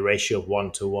 You need a ratio of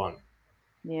 1:1.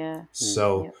 Yeah.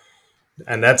 So,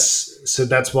 and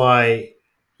that's why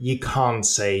you can't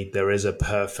say there is a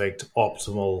perfect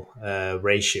optimal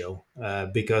ratio,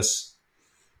 because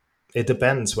it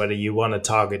depends whether you want to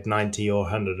target 90 or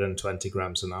 120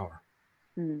 grams an hour.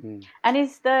 And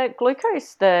is the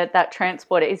glucose, that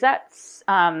transporter, is that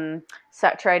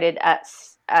saturated at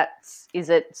is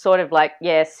it sort of like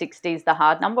 60 is the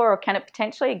hard number, or can it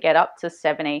potentially get up to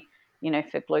 70,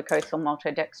 for glucose or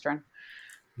maltodextrin?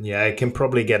 Yeah, it can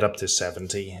probably get up to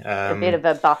 70. A bit of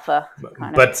a buffer.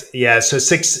 So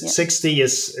 60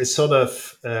 is sort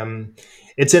of,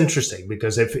 it's interesting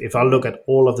because if I look at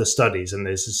all of the studies, and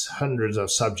there's hundreds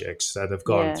of subjects that have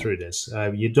gone through this,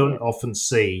 you don't often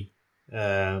see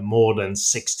more than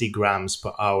 60 grams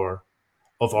per hour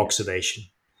of oxidation.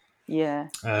 Yeah.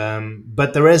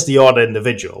 But there is the odd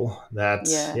individual that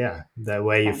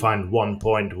where you find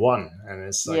 1.1, and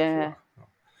it's like,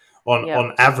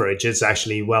 on average, it's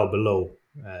actually well below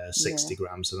 60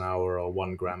 grams an hour or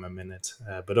 1 gram a minute.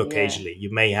 But occasionally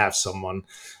you may have someone,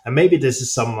 and maybe this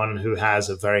is someone who has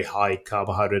a very high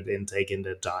carbohydrate intake in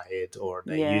their diet, or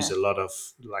they use a lot of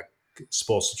like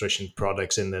sports nutrition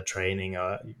products in their training.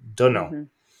 Don't know,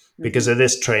 because it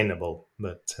is trainable.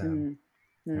 But and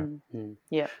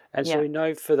so we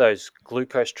know for those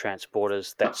glucose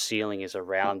transporters, that ceiling is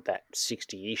around that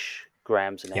 60-ish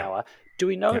grams an hour. Do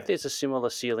we know if there's a similar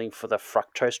ceiling for the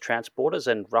fructose transporters,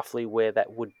 and roughly where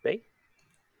that would be?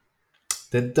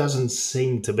 There doesn't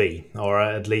seem to be, or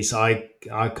at least I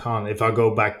can't. If I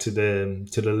go back to the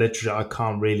literature, I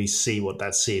can't really see what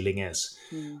that ceiling is.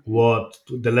 What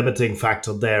the limiting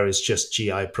factor there is just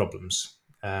GI problems.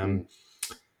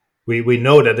 We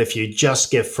know that if you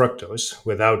just give fructose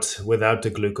without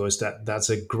the glucose, that's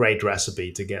a great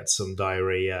recipe to get some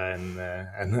diarrhea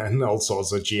and all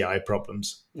sorts of GI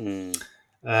problems.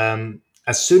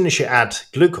 As soon as you add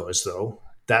glucose, though,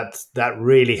 that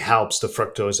really helps the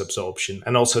fructose absorption,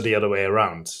 and also the other way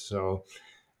around. So,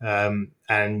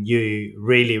 and you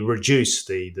really reduce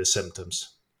the symptoms.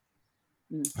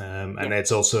 And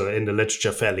it's also in the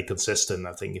literature fairly consistent.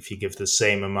 I think if you give the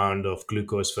same amount of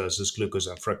glucose versus glucose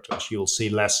and fructose, you'll see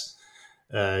less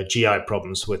GI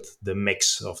problems with the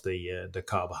mix of the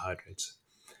carbohydrates.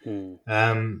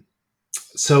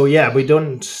 So we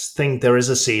don't think there is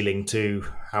a ceiling to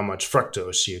how much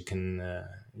fructose you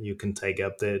can take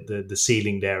up. The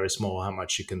ceiling there is more how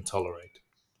much you can tolerate.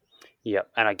 Yeah,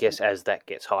 and I guess as that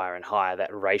gets higher and higher,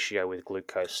 that ratio with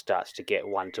glucose starts to get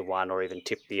 1:1, or even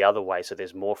tip the other way. So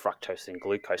there's more fructose than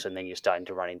glucose, and then you're starting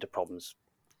to run into problems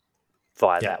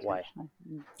via that way.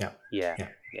 Yeah.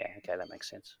 Okay, that makes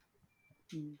sense.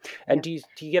 And do you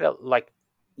get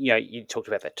you talked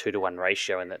about that 2:1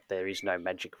 ratio, and that there is no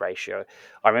magic ratio.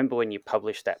 I remember when you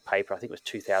published that paper, I think it was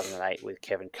 2008, with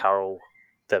Kevin Currell,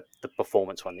 the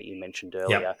performance one that you mentioned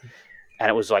earlier. And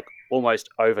it was like almost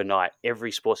overnight,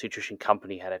 every sports nutrition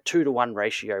company had a 2:1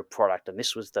 ratio product, and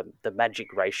this was the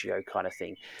magic ratio kind of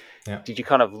thing. Yeah. Did you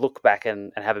kind of look back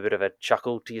and have a bit of a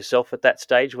chuckle to yourself at that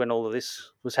stage when all of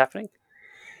this was happening?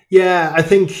 Yeah, I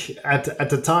think at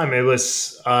the time it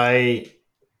was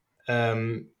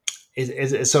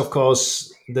it's of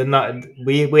course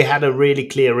we had a really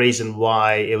clear reason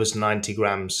why it was 90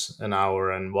 grams an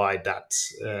hour, and why that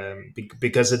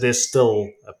because it is still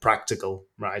practical,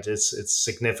 right? It's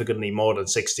significantly more than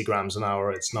 60 grams an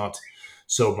hour. It's not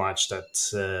so much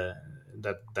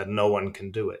that no one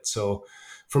can do it. So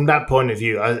from that point of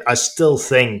view, I still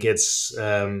think it's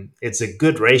a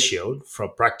good ratio for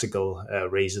practical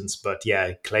reasons. But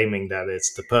yeah, claiming that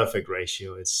it's the perfect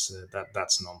ratio,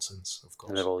 that's nonsense, of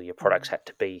And that course. all your products had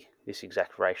to be this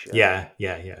exact ratio. Yeah,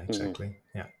 exactly.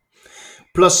 Yeah.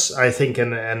 Plus, I think,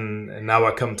 and now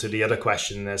I come to the other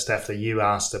question, Steph, that you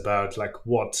asked about,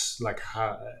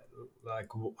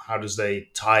 how does the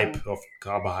type of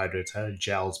carbohydrate,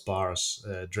 gels, bars,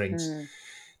 drinks.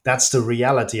 That's the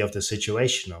reality of the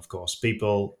situation, of course.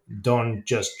 People don't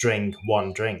just drink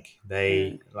one drink.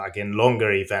 They, like in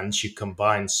longer events, you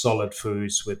combine solid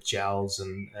foods with gels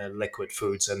and liquid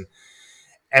foods, and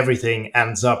everything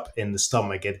ends up in the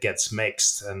stomach. It gets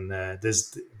mixed, and this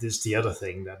the other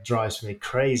thing that drives me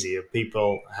crazy.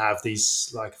 People have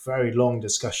these like very long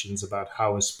discussions about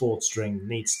how a sports drink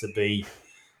needs to be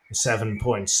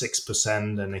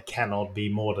 7.6%, and it cannot be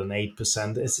more than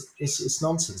 8%. It's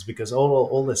nonsense, because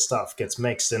all this stuff gets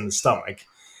mixed in the stomach,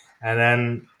 and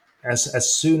then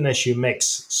as soon as you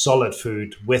mix solid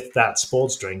food with that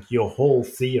sports drink, your whole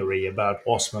theory about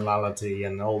osmolality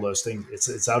and all those things,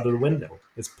 it's out of the window.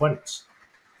 It's pointless.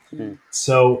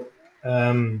 So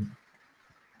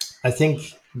I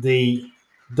think the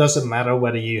doesn't matter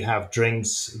whether you have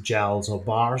drinks, gels, or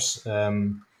bars.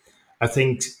 I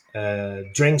think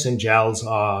drinks and gels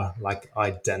are like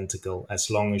identical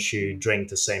as long as you drink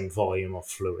the same volume of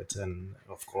fluid. And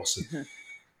of course,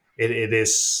 it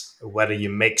is whether you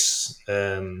mix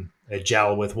a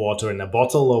gel with water in a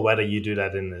bottle or whether you do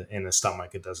that in a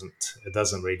stomach. It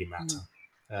doesn't really matter.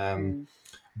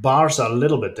 Bars are a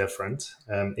little bit different.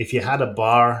 If you had a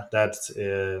bar that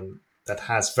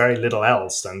has very little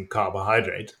else than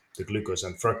carbohydrate, the glucose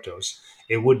and fructose,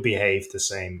 it would behave the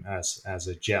same as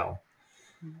a gel.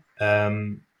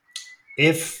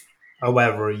 If,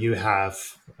 however, you have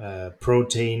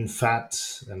protein, fat,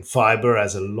 and fiber,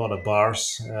 as a lot of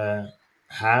bars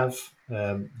have,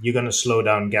 you're going to slow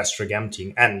down gastric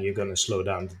emptying, and you're going to slow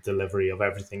down the delivery of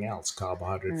everything else,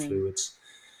 carbohydrate, fluids.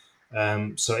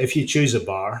 So if you choose a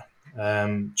bar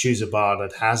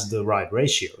that has the right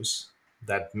ratios,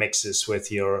 that mixes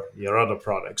with your other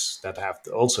products that have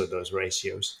also those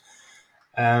ratios,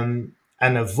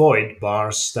 and avoid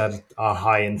bars that are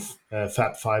high in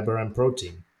fat, fiber, and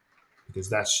protein, because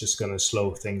that's just going to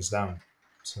slow things down.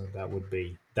 So that would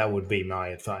be my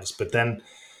advice. But then,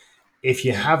 if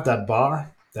you have that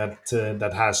bar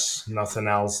that has nothing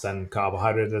else than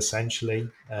carbohydrate, essentially,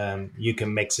 you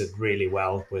can mix it really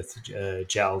well with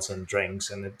gels and drinks,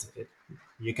 and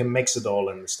you can mix it all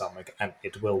in the stomach, and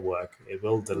it will work. It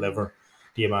will deliver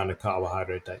the amount of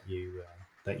carbohydrate that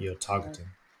you're targeting.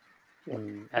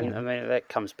 And I mean, that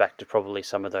comes back to probably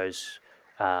some of those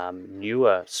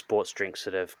newer sports drinks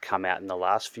that have come out in the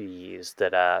last few years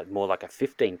that are more like a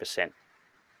 15%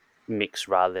 mix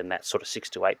rather than that sort of 6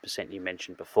 to 8% you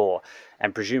mentioned before.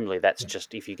 And presumably that's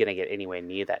just if you're going to get anywhere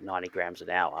near that 90 grams an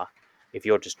hour, if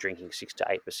you're just drinking 6 to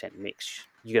 8% mix,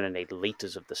 you're going to need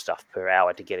litres of the stuff per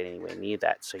hour to get anywhere near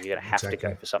that. So you're going to have to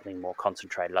go for something more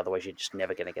concentrated. Otherwise, you're just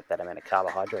never going to get that amount of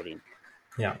carbohydrate in.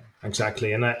 Yeah,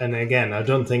 exactly. And again, I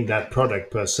don't think that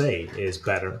product per se is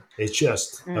better. It's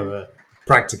just a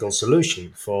practical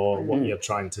solution for what you're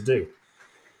trying to do.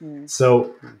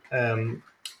 So, and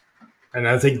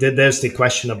I think that there's the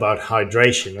question about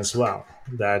hydration as well.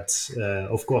 That,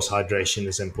 of course, hydration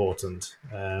is important,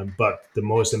 but the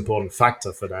most important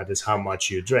factor for that is how much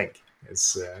you drink.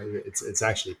 It's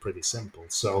actually pretty simple.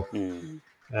 So,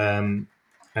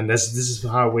 and this is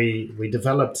how we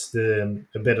developed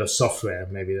a bit of software.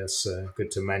 Maybe that's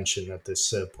good to mention at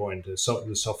this point. So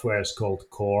the software is called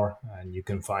Core, and you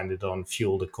can find it on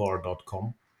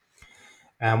fuelthecore.com.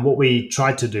 And what we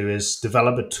tried to do is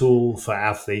develop a tool for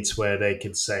athletes where they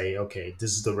could say, okay,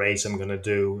 this is the race I'm going to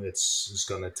do. It's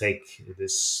going to take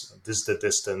this is the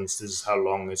distance. This is how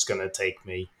long it's going to take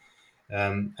me.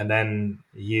 And then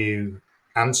you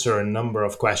answer a number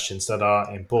of questions that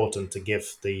are important to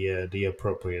give the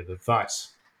appropriate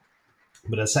advice.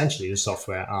 But essentially, the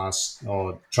software asks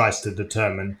or tries to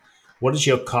determine what is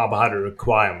your carbohydrate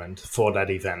requirement for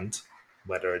that event,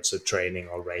 whether it's a training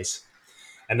or race.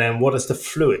 And then what is the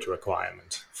fluid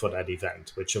requirement for that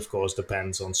event, which of course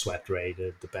depends on sweat rate,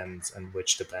 depends on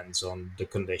the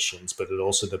conditions, but it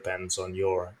also depends on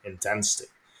your intensity.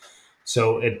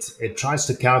 So it tries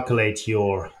to calculate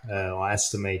or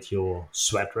estimate your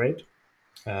sweat rate.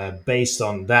 Based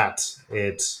on that,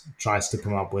 it tries to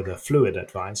come up with a fluid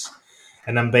advice.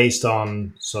 And then based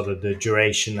on sort of the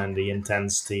duration and the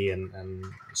intensity and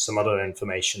some other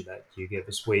information that you give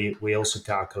us, we also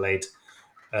calculate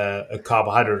a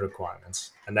carbohydrate requirement.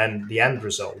 And then the end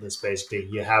result is basically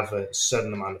you have a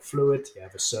certain amount of fluid, you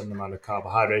have a certain amount of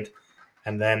carbohydrate,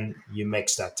 and then you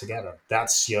mix that together.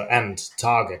 That's your end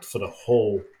target for the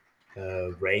whole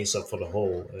race or for the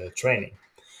whole training.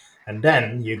 And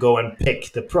then you go and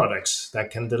pick the products that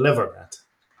can deliver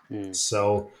that.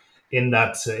 So in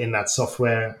that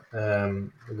software,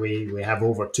 we have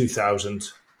over 2,000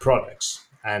 products,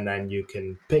 and then you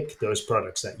can pick those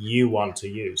products that you want to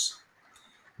use.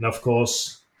 And of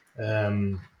course,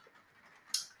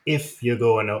 if you're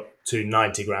going up to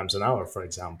 90 grams an hour, for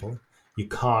example, you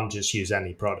can't just use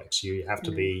any products. You have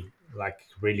to be like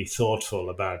really thoughtful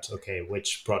about, okay,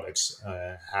 which products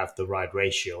have the right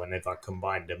ratio, and if I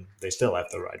combine them, they still have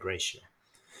the right ratio.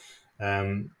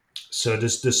 So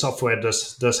the software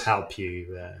does help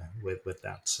you with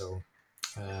that. So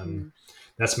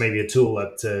that's maybe a tool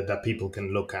that people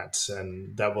can look at,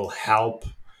 and that will help.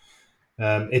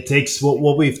 It takes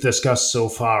what we've discussed so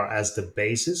far as the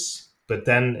basis, but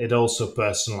then it also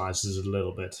personalizes a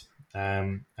little bit.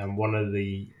 And one of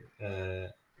the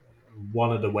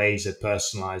ways it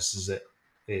personalizes it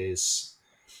is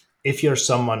if you're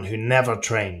someone who never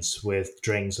trains with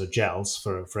drinks or gels,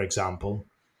 for example,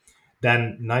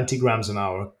 then 90 grams an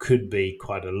hour could be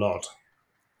quite a lot.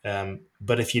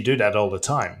 But if you do that all the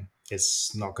time,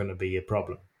 it's not going to be a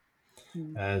problem.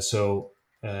 So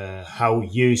how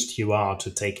used you are to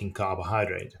taking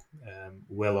carbohydrate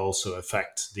will also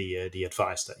affect the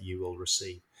advice that you will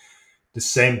receive. The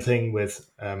same thing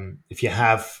with if you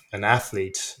have an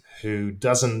athlete who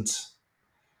doesn't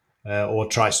or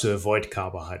tries to avoid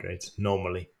carbohydrate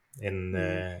normally in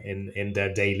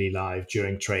their daily life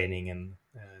during training, and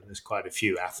there's quite a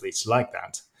few athletes like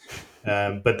that.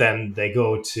 But then they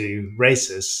go to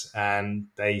races and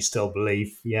they still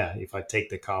believe, yeah, if I take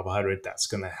the carbohydrate, that's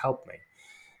going to help me.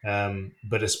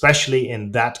 But especially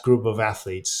in that group of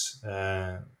athletes,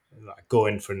 like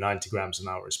going for 90 grams an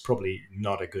hour is probably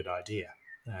not a good idea.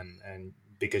 And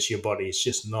because your body is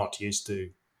just not used to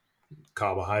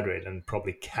carbohydrate and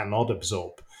probably cannot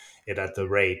absorb it at the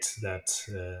rate that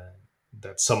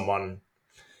someone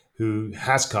who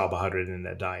has carbohydrate in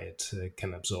their diet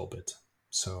can absorb it.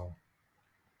 So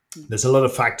there's a lot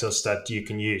of factors that you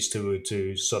can use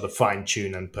to sort of fine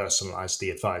tune and personalize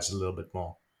the advice a little bit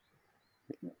more.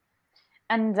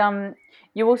 And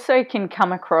you also can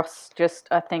come across, just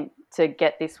I think to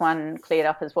get this one cleared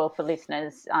up as well for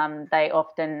listeners, they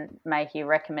often may hear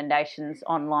recommendations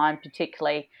online,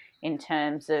 particularly in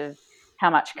terms of how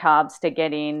much carbs to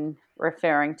get in,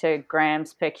 referring to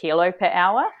grams per kilo per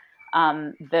hour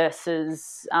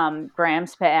versus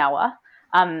grams per hour.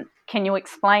 Can you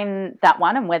explain that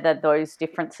one and whether those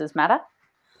differences matter?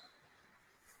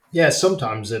 Yeah,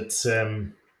 sometimes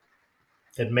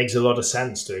it makes a lot of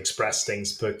sense to express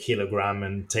things per kilogram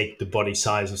and take the body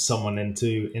size of someone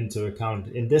into account.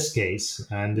 In this case,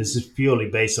 and this is purely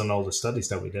based on all the studies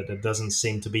that we did, it doesn't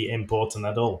seem to be important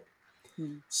at all.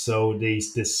 So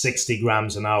this 60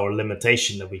 grams an hour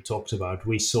limitation that we talked about,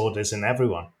 we saw this in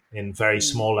everyone, in very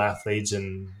small athletes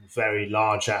and very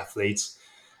large athletes.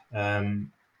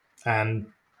 And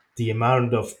the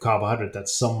amount of carbohydrate that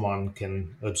someone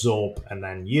can absorb and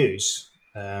then use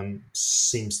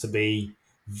seems to be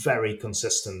very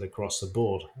consistent across the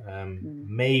board.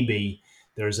 Maybe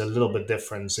there is a little bit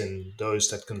difference in those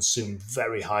that consume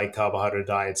very high carbohydrate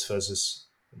diets versus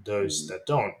those that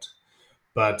don't.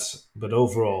 But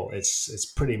overall, it's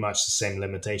pretty much the same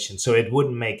limitation. So it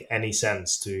wouldn't make any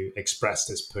sense to express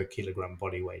this per kilogram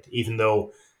body weight, even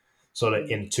though sort of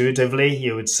intuitively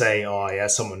you would say, oh yeah,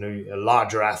 a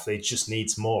larger athlete just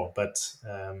needs more. But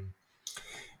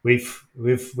we've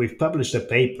published a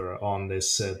paper on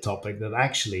this topic that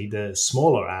actually the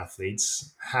smaller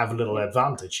athletes have a little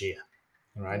advantage here,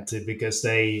 right? Because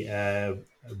they,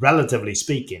 relatively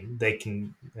speaking, they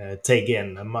can take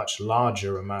in a much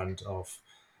larger amount of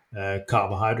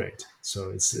carbohydrate.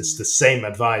 So it's the same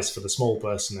advice for the small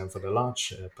person and for the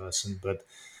large person, but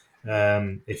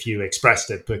if you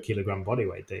expressed it per kilogram body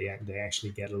weight, they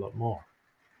actually get a lot more.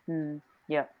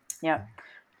 Yeah.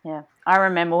 I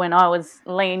remember when I was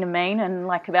lean and mean and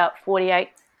like about 48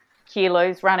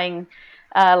 kilos running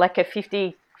like a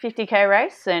 50k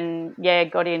race, and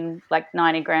got in like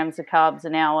 90 grams of carbs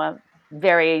an hour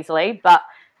very easily, but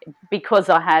because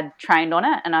I had trained on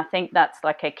it. And I think that's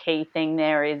like a key thing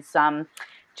there is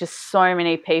just so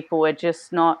many people are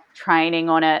just not training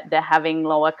on it. They're having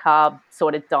lower carb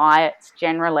sort of diets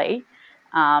generally.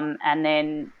 And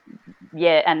then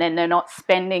they're not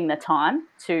spending the time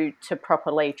to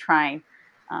properly train.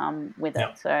 with Yeah.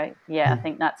 it. So I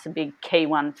think that's a big key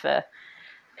one for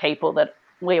people that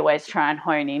we always try and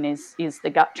hone in is the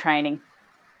gut training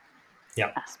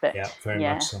Yeah. aspect. Yeah. Very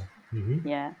much so. Mm-hmm.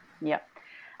 Yeah.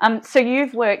 So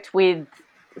you've worked with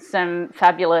some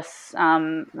fabulous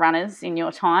runners in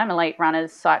your time, elite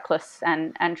runners, cyclists,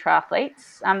 and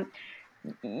triathletes.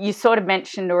 You sort of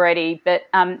mentioned already, but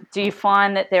do you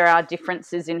find that there are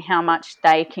differences in how much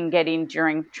they can get in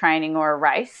during training or a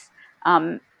race?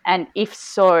 And if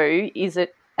so, is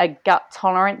it a gut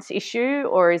tolerance issue,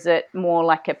 or is it more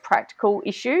like a practical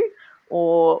issue,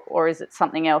 or is it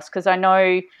something else? Because I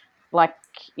know, like,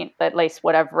 at least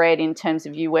what I've read in terms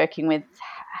of you working with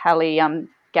Hallie,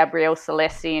 Gabrielle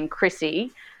Celesi and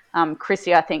Chrissy.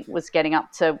 Chrissy, I think, was getting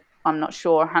up to, I'm not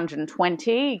sure,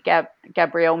 120.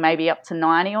 Gabrielle maybe up to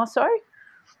 90 or so.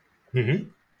 Mm-hmm.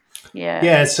 Yeah.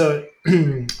 Yeah, so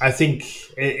I think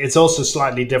it's also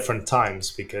slightly different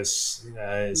times because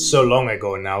it's so long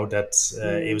ago now that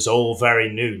it was all very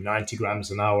new. 90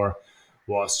 grams an hour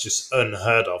was just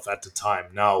unheard of at the time.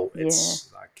 Now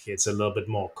it's a little bit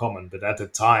more common, but at the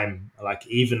time, like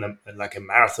even a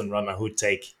marathon runner who'd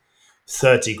take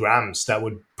 30 grams, that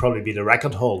would probably be the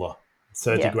record holder.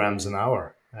 30 grams an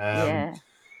hour.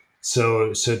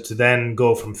 So to then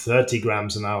go from 30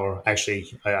 grams an hour,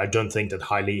 actually, I don't think that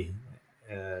highly.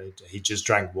 He just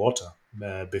drank water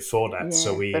before that.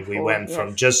 So we went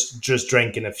from just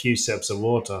drinking a few sips of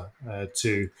water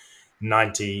to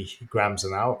 90 grams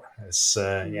an hour. It's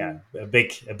a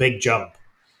big jump.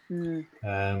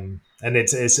 And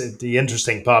it's the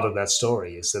interesting part of that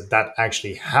story is that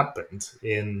actually happened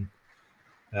in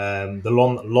the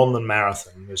London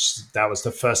Marathon. That was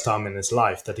the first time in his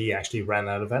life that he actually ran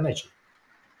out of energy.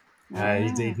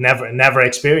 He'd never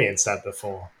experienced that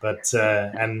before, but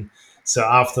and so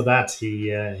after that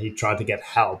he tried to get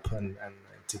help and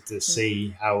to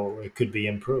see how it could be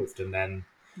improved, and then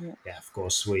of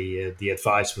course we the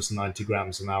advice was 90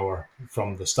 grams an hour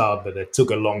from the start, but it took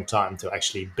a long time to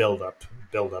actually build up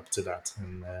to that,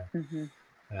 and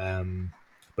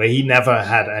but he never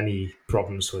had any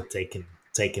problems with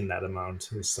taking that amount.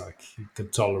 It's like he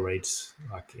could tolerate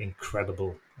like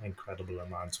incredible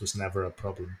amounts. It was never a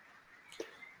problem.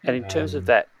 And in terms of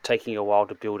that taking a while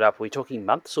to build up, are we talking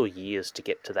months or years to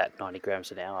get to that 90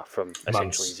 grams an hour from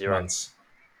essentially zero? Months,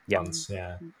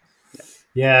 yeah.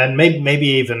 And maybe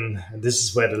even this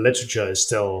is where the literature is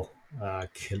still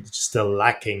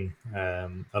lacking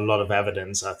a lot of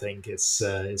evidence. I think it's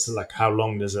like how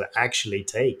long does it actually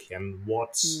take, and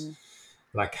what's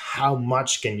like how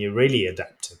much can you really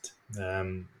adapt it?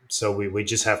 So we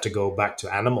just have to go back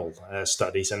to animal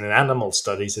studies, and in animal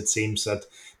studies, it seems that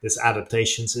this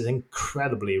adaptations is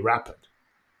incredibly rapid.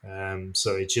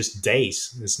 So it's just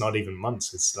days. It's not even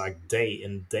months. It's like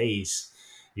days.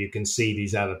 You can see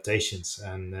these adaptations,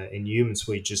 and in humans,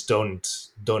 we just don't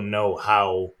know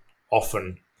how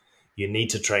often you need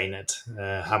to train it,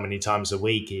 how many times a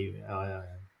week.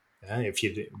 If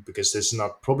you do, because it's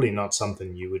probably not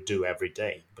something you would do every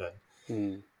day, but.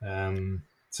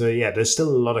 So there's still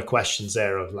a lot of questions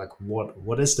there of like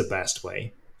what is the best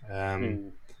way,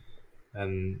 and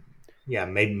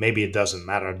maybe it doesn't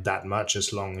matter that much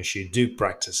as long as you do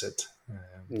practice it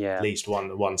at least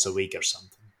once a week or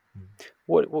something.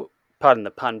 What pardon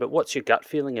the pun, but what's your gut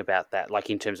feeling about that? Like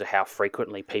in terms of how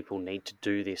frequently people need to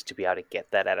do this to be able to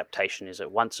get that adaptation? Is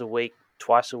it once a week,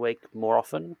 twice a week, more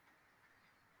often?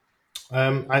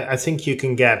 I think you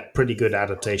can get pretty good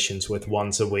adaptations with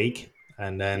once a week,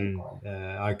 and then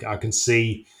I can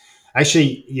see.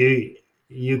 Actually,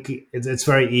 it's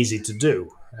very easy to do.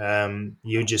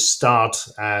 You just start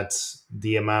at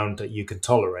the amount that you can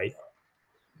tolerate,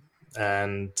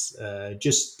 and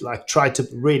just like try to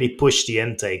really push the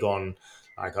intake on,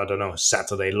 like I don't know,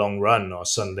 Saturday long run or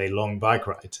Sunday long bike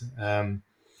ride. And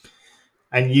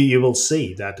you will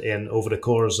see that in over the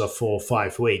course of 4 or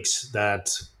 5 weeks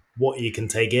that what you can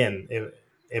take in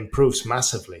improves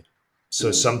massively.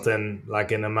 So something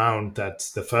like an amount that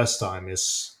the first time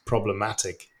is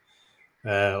problematic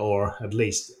or at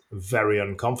least very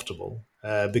uncomfortable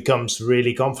becomes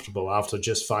really comfortable after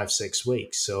just 5-6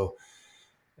 weeks. So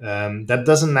that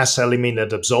doesn't necessarily mean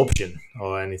that absorption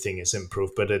or anything is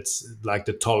improved, but it's like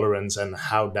the tolerance and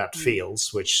how that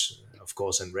feels, which of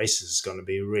course in races is going to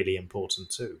be really important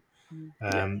too.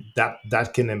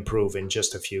 That can improve in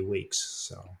just a few weeks.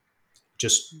 So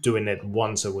just doing it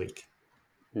once a week.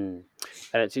 And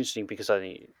it's interesting because I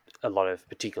think a lot of,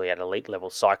 particularly at elite level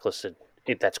cyclists,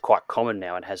 that's quite common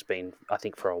now and has been, I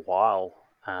think, for a while.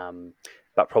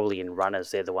 But probably in runners,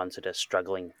 they're the ones that are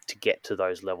struggling to get to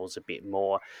those levels a bit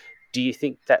more. Do you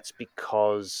think that's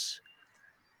because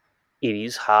it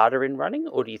is harder in running,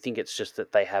 or do you think it's just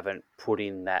that they haven't put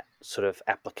in that sort of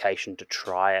application to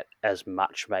try it as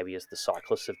much maybe as the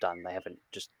cyclists have done?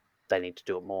 They need to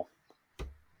do it more.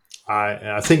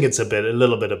 I think it's a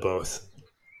little bit of both.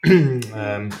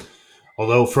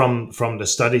 Although from the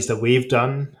studies that we've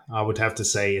done, I would have to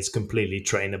say it's completely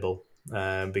trainable,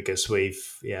 because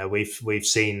we've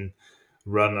seen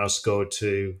runners go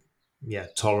to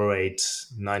tolerate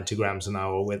 90 grams an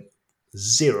hour with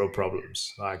zero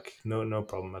problems, like no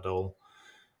problem at all.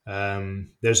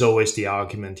 There's always the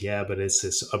argument, but it's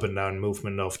this up and down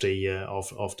movement of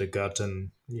the gut,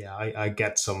 and I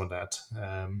get some of that.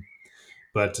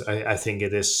 But I think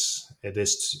it is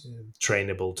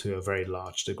trainable to a very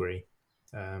large degree.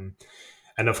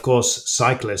 And of course,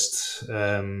 cyclists,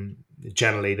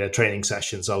 generally their training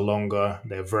sessions are longer.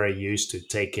 They're very used to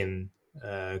taking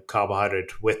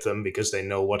carbohydrate with them because they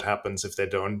know what happens if they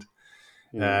don't.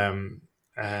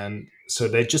 And so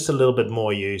they're just a little bit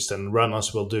more used, and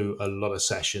runners will do a lot of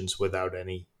sessions without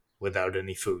any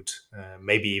food,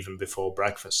 maybe even before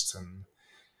breakfast.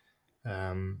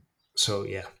 And so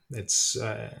it's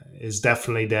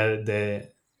definitely the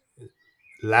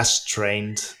less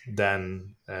trained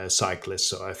than cyclists.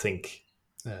 So I think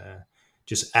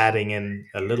just adding in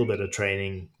a little bit of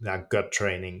training, that gut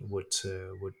training, would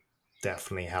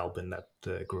definitely help in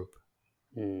that group.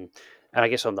 And I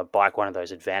guess on the bike, one of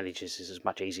those advantages is it's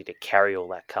much easier to carry all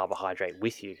that carbohydrate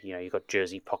with you. You know, you've got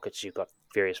jersey pockets, you've got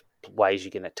various ways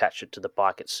you can attach it to the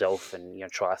bike itself, and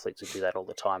triathletes will do that all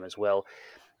the time as well.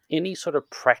 Any sort of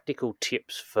practical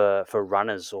tips for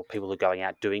runners or people who are going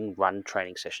out doing run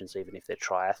training sessions, even if they're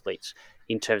triathletes,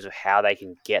 in terms of how they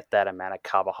can get that amount of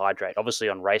carbohydrate? Obviously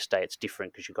on race day it's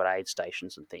different because you've got aid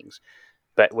stations and things.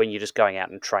 But when you're just going out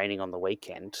and training on the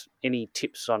weekend, any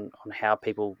tips on how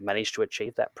people manage to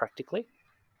achieve that practically?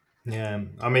 Yeah,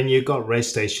 I mean, you've got race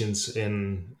stations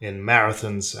in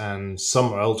marathons and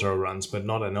some ultra runs, but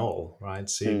not in all, right?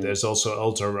 So there's also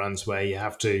ultra runs where you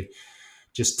have to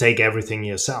just take everything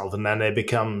yourself, and then it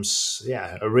becomes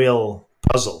a real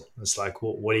puzzle. It's like,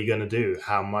 what are you going to do?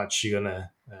 How much you're going to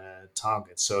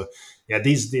target? So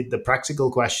the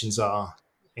practical questions are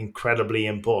incredibly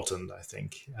important, I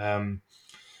think.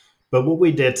 But what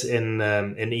we did in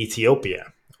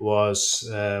Ethiopia was,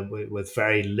 with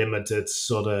very limited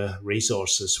sort of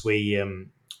resources, we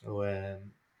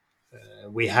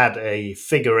had a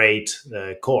figure eight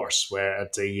course where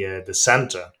at the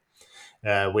center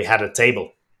we had a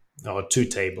table, or two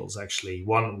tables actually.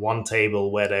 One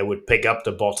table where they would pick up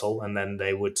the bottle and then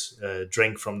they would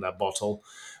drink from that bottle,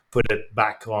 put it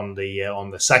back on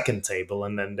the second table,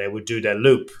 and then they would do their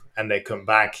loop, and they come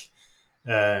back,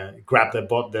 grab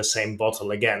the same bottle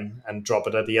again and drop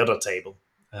it at the other table.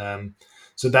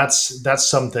 So that's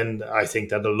something I think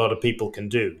that a lot of people can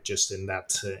do just in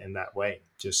that way,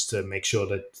 just to make sure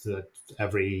that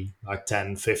every like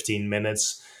 10-15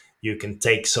 minutes you can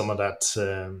take some of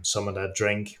that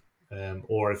drink,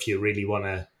 or if you really want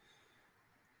to,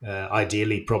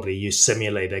 ideally probably you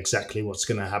simulate exactly what's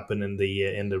going to happen in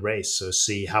the race. So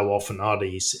see how often are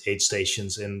these aid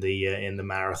stations in the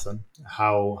marathon,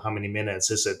 how many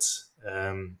minutes is it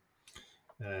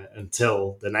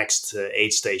until the next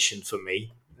aid station for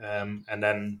me, and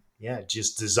then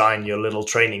just design your little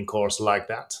training course like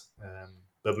that,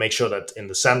 but make sure that in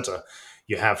the center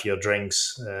you have your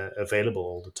drinks available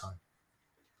all the time.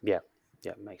 Yeah,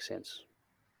 makes sense.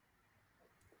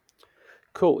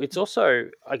 Cool. It's also,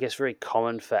 I guess, very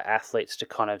common for athletes to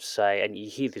kind of say, and you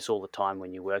hear this all the time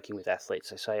when you're working with athletes,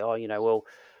 they say, oh,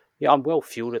 I'm well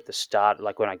fueled at the start.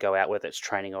 Like when I go out, whether it's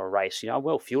training or a race, I'm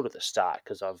well fueled at the start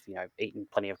because I've, eaten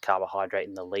plenty of carbohydrate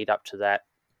in the lead up to that.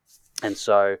 And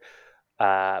so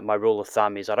my rule of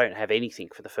thumb is I don't have anything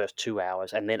for the first 2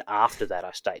 hours. And then after that,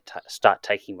 I start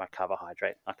taking my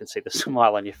carbohydrate. I can see the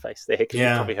smile on your face there because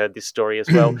you've probably heard this story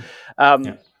as well.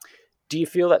 Do you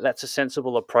feel that that's a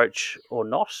sensible approach or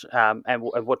not? And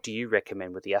what do you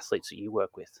recommend with the athletes that you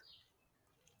work with?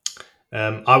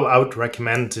 I would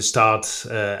recommend to start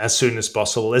as soon as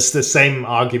possible. It's the same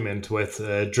argument with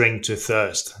drink to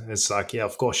thirst. It's like,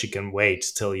 of course you can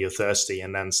wait till you're thirsty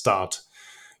and then start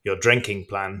your drinking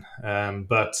plan.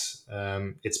 But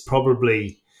it's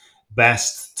probably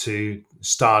best to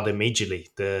start immediately.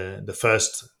 The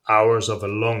first hours of a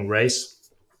long race,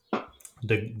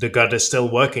 the gut is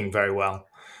still working very well,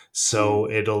 so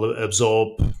it'll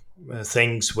absorb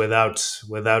things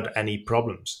without any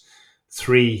problems.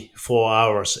 3-4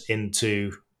 hours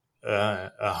into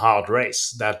a hard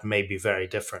race, that may be very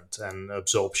different, and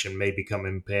absorption may become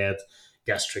impaired,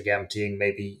 gastric emptying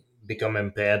may become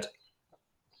impaired.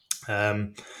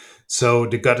 So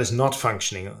the gut is not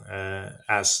functioning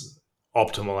as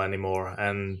optimal anymore,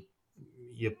 and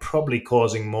you're probably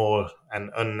causing more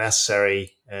and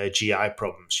unnecessary GI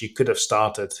problems. You could have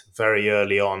started very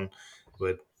early on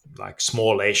with like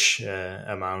smallish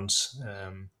amounts.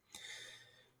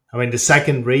 I mean, the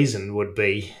second reason would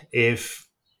be if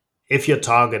your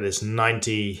target is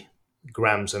 90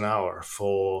 grams an hour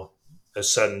for a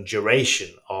certain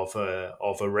duration of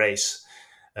a race,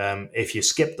 if you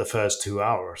skip the first 2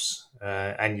 hours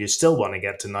and you still want to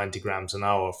get to 90 grams an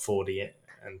hour for the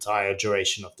entire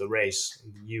duration of the race,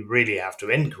 you really have to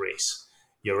increase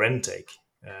your intake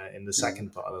in the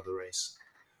second part of the race.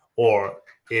 Or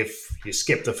if you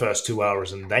skip the first 2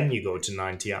 hours and then you go to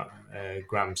 90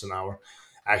 grams an hour,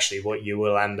 actually what you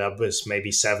will end up is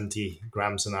maybe 70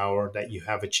 grams an hour that you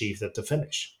have achieved at the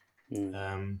finish.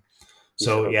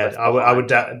 So yeah,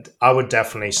 I would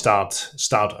definitely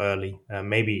start early,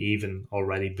 maybe even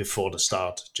already before the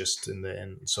start, just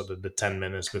in sort of the 10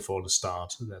 minutes before the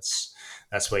start.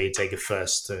 That's where you take a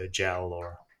first gel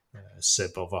or a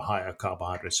sip of a higher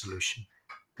carbohydrate solution.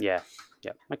 Yeah.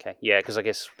 Okay. Yeah, because I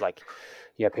guess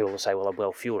people will say, well, I'm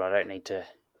well fueled. I don't need to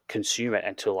consume it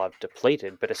until I've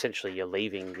depleted. But essentially, you're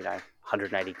leaving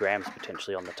 180 grams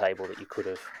potentially on the table that you could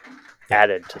have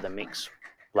added to the mix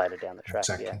later down the track.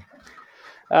 Exactly. Yeah.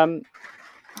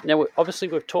 Now, obviously,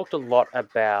 we've talked a lot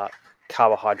about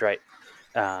carbohydrate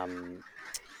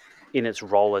in its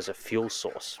role as a fuel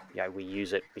source. We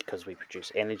use it because we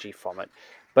produce energy from it.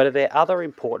 But are there other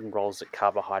important roles that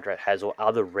carbohydrate has, or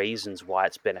other reasons why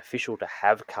it's beneficial to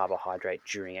have carbohydrate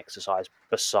during exercise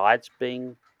besides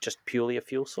being just purely a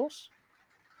fuel source?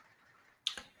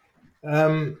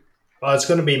 Well, it's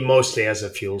going to be mostly as a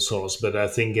fuel source, but I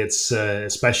think it's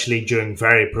especially during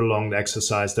very prolonged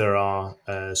exercise, there are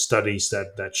studies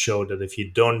that show that if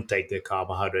you don't take the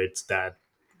carbohydrates, that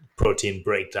protein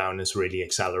breakdown is really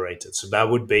accelerated. So that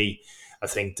would be, I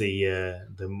think, the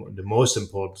most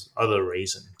important other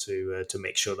reason to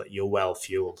make sure that you're well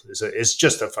fueled. It's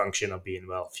just a function of being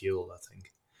well fueled, I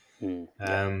think.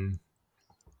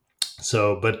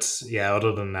 So, but yeah,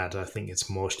 other than that, I think it's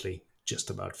mostly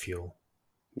just about fuel.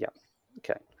 Yeah.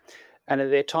 Okay. And are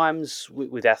there times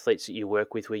with athletes that you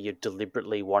work with where you're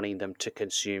deliberately wanting them to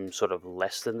consume sort of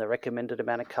less than the recommended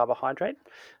amount of carbohydrate?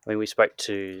 I mean, we spoke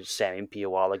to Sam Impey a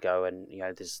while ago, and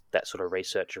there's that sort of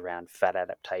research around fat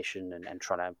adaptation and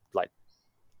trying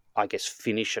to,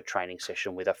 finish a training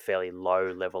session with a fairly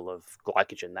low level of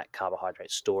glycogen, that carbohydrate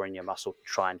store in your muscle, to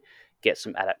try and get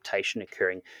some adaptation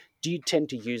occurring. Do you tend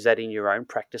to use that in your own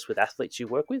practice with athletes you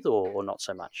work with, or not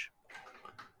so much?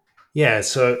 Yeah,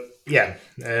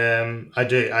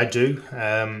 I do,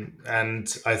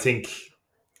 and I think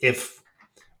if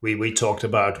we talked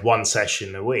about one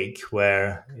session a week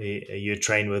where you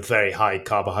train with very high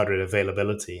carbohydrate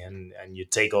availability, and you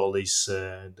take all these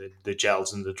the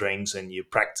gels and the drinks, and you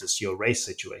practice your race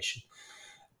situation,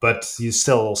 but you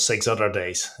still 6 other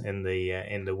days in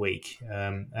the week,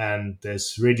 and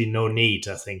there's really no need,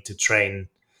 I think, to train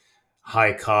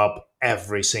high carb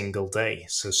every single day.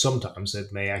 So sometimes it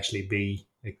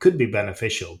could be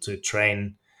beneficial to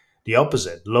train the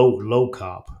opposite, low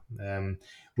carb.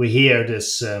 We hear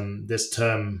this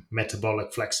term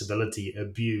metabolic flexibility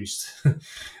abused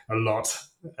a lot.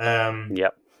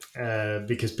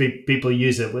 Because people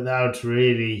use it without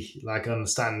really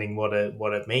understanding what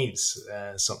it means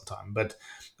sometimes. But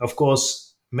of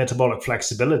course, metabolic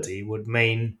flexibility would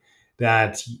mean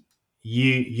that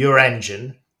your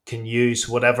engine can use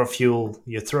whatever fuel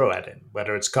you throw at it,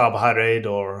 whether it's carbohydrate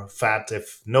or fat.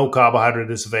 If no carbohydrate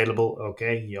is available,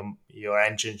 okay, your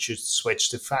engine should switch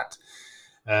to fat.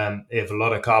 If a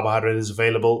lot of carbohydrate is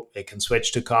available, it can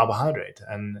switch to carbohydrate.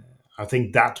 And I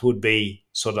think that would be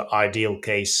sort of ideal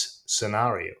case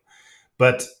scenario.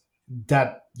 But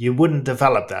that you wouldn't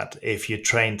develop that if you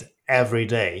trained every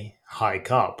day high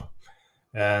carb.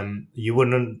 You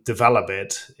wouldn't develop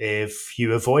it if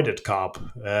you avoided carb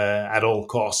at all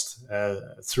cost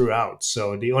throughout.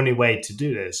 So the only way to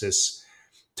do this is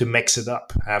to mix it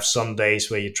up. Have some days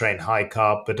where you train high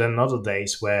carb, but then other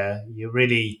days where you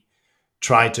really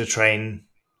try to train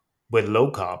with low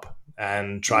carb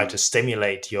and try to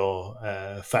stimulate your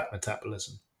fat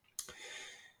metabolism.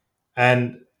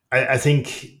 And I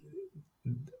think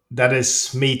that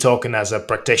is me talking as a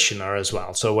practitioner as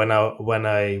well. So when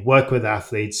I work with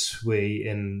athletes,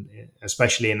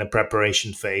 especially in the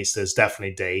preparation phase, there's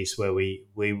definitely days where we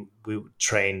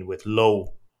train with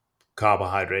low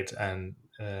carbohydrate, and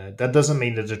that doesn't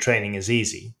mean that the training is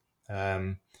easy.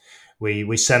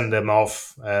 We send them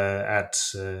off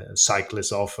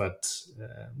cyclists off at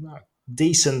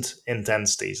decent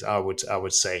intensities. I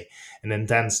would say an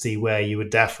intensity where you would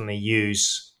definitely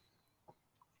use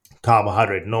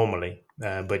carbohydrate normally,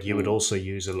 but you would also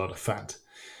use a lot of fat.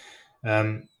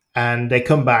 And they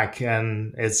come back,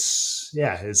 and it's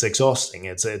exhausting.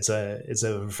 It's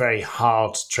a very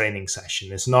hard training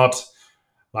session. It's not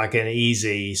like an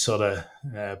easy sort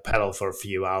of pedal for a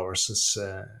few hours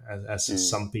as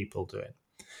some people do it.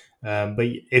 But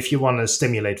if you want to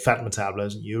stimulate fat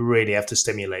metabolism, you really have to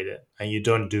stimulate it, and you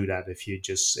don't do that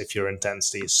if your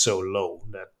intensity is so low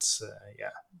that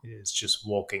it's just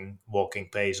walking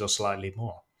pace or slightly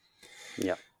more.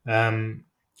 Yeah.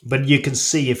 But you can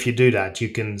see, if you do that, you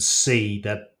can see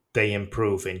that they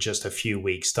improve in just a few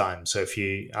weeks' time. So if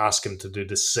you ask them to do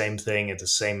the same thing at the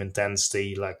same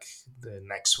intensity, like the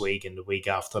next week and the week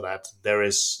after that, there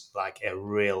is like a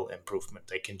real improvement.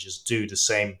 They can just do the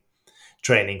same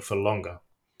training for longer.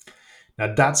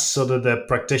 Now that's sort of the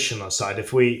practitioner side.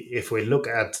 If we look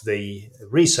at the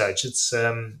research, it's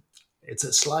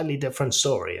a slightly different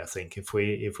story. I think if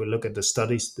we look at the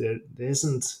studies, there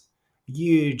isn't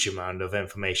huge amount of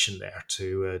information there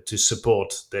to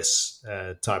support this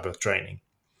type of training.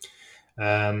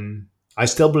 I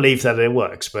still believe that it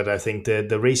works, but I think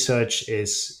the research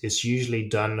is usually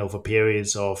done over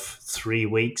periods of 3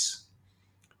 weeks,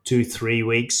 2-3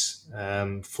 weeks,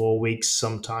 4 weeks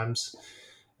sometimes.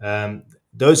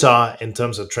 Those are, in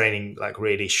terms of training, like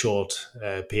really short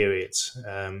periods.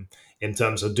 In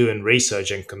terms of doing research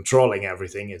and controlling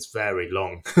everything, it's very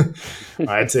long,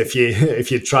 right? If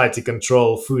you try to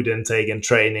control food intake and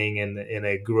training in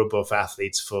a group of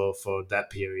athletes for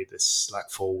that period, it's like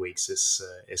 4 weeks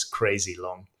is crazy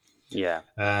long. Yeah.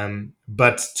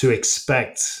 But to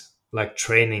expect like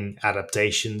training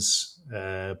adaptations,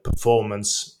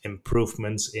 performance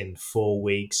improvements in 4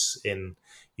 weeks in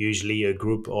usually a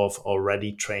group of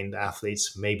already trained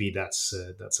athletes, maybe that's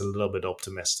a little bit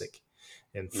optimistic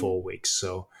in 4 weeks.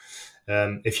 So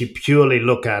if you purely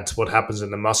look at what happens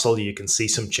in the muscle, you can see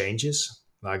some changes.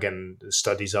 Again, the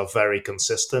studies are very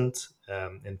consistent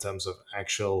in terms of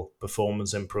actual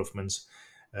performance improvements,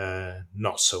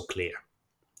 not so clear.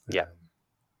 Yeah.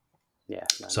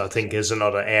 So I think is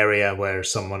another area where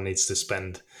someone needs to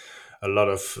spend a lot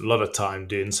of time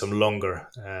doing some longer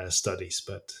studies,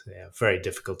 but very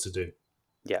difficult to do.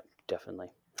 Yeah, definitely.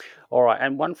 All right,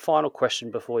 and one final question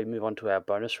before we move on to our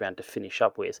bonus round to finish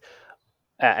up with.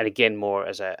 And again, more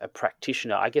as a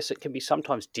practitioner, I guess it can be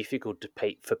sometimes difficult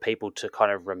for people to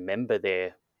kind of remember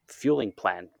their fueling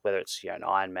plan, whether it's an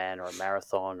Ironman or a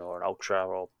marathon or an ultra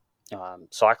or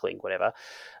cycling, whatever.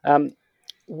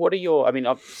 What are your? I mean,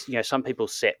 some people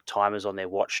set timers on their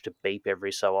watch to beep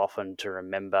every so often to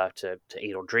remember to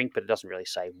eat or drink, but it doesn't really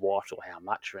say what or how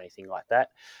much or anything like that.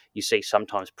 You see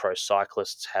sometimes pro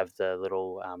cyclists have the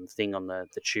little thing on the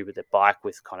tube of their bike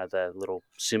with kind of the little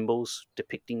symbols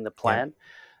depicting the plan.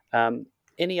 Yeah.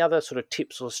 Any other sort of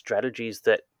tips or strategies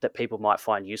that people might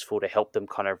find useful to help them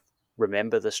kind of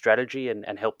remember the strategy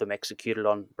and help them execute it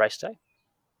on race day?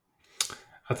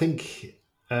 I think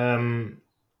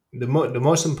the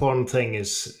most important thing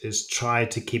is try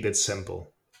to keep it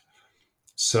simple.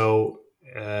 So,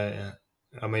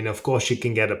 I mean, of course, you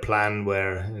can get a plan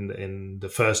where in the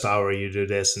first hour you do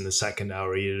this, in the second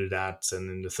hour you do that, and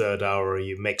in the third hour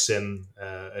you mix in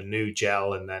a new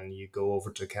gel, and then you go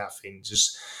over to caffeine.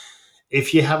 Just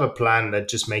if you have a plan that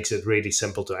just makes it really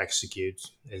simple to execute,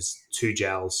 is 2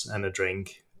 gels and a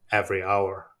drink every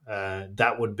hour.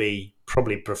 That would be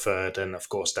probably preferred, and of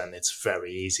course, then it's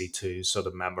very easy to sort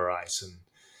of memorize.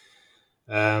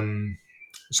 And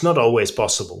it's not always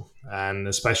possible, and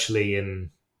especially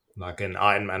in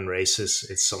Ironman races,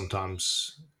 it's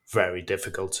sometimes very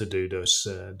difficult to do those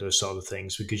sort of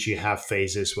things, because you have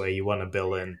phases where you want to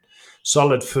build in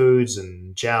solid foods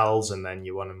and gels, and then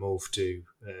you want to move to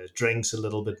drinks a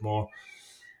little bit more.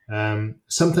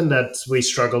 Something that we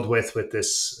struggled with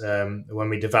this when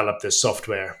we developed this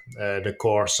software, the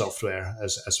core software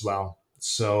as well.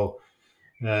 So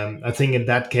I think in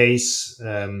that case,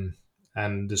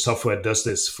 and the software does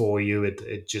this for you,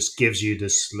 it just gives you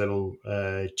this little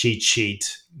cheat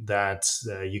sheet that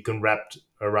you can wrap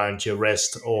around your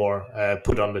wrist or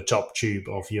put on the top tube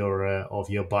of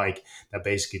your bike, that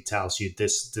basically tells you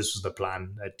this was the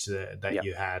plan that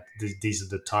you had. These are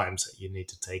the times that you need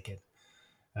to take it.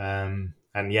 And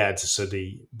so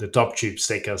the top tube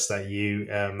stickers that you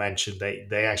mentioned,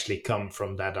 they actually come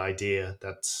from that idea.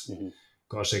 That's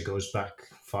gosh, it goes back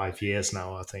 5 years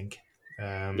now, I think.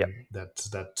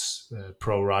 That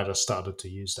pro riders started to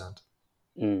use that.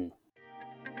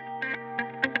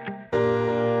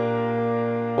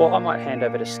 Well, I might hand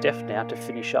over to Steph now to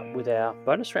finish up with our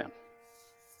bonus round.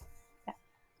 Yeah,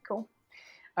 cool.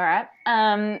 All right.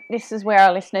 This is where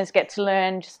our listeners get to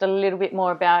learn just a little bit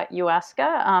more about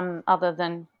ayahuasca, other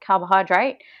than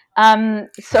carbohydrate.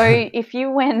 So if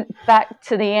you went back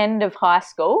to the end of high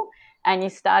school and you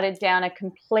started down a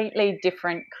completely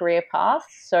different career path,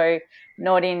 so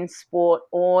not in sport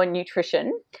or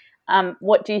nutrition,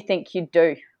 what do you think you'd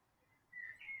do?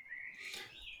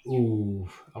 Ooh,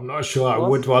 I'm not sure I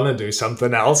would want to do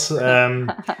something else.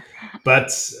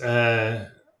 But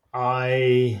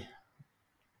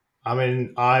I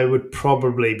mean, I would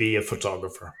probably be a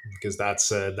photographer, because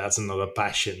that's another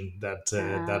passion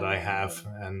that I have,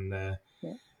 and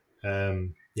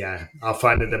I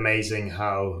find it amazing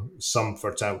how some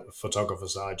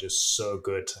photographers are just so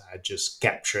good at just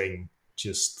capturing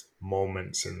just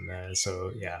moments, and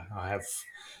I have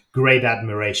great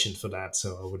admiration for that.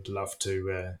 So I would love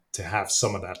to have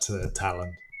some of that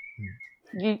talent.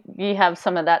 You have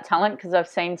some of that talent, because I've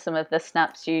seen some of the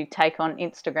snaps you take on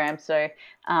Instagram. So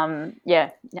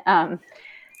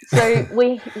so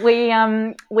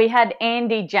we had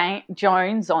Andy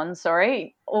Jones on,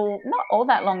 not all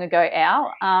that long ago,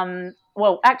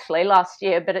 well, actually last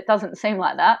year, but it doesn't seem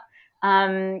like that.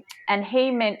 And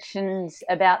he mentions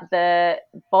about the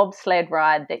bobsled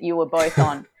ride that you were both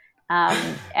on.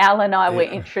 Al and I were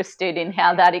interested in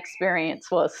how that experience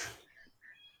was.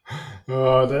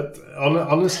 Oh, that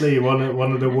honestly one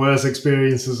of the worst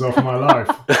experiences of my life.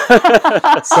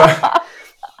 So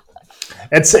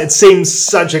it seems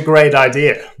such a great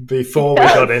idea before we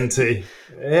got into.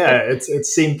 Yeah, it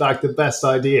seemed like the best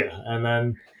idea,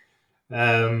 and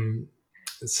then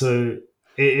so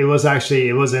it was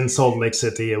in Salt Lake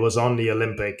City. It was on the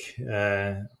Olympic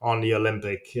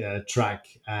track,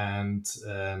 and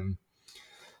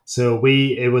so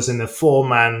it was in a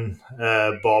 4-man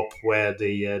bob, where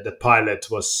the pilot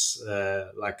was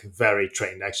like very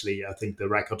trained. Actually, I think the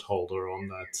record holder on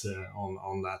that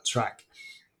on that track.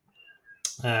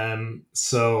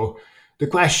 So the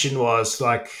question was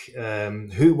like,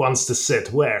 who wants to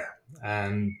sit where,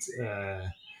 and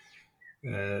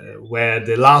where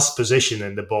the last position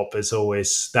in the bob is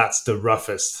always that's the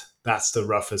roughest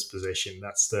position.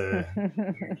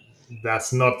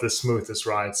 That's not the smoothest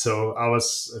ride. So I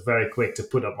was very quick to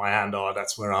put up my hand. Oh,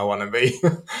 that's where I want to be.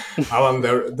 I want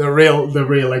the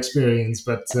real experience.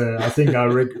 But I think I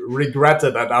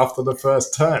regretted that after the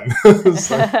first turn.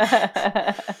 So,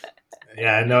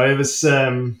 it was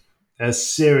a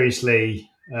seriously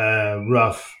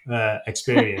rough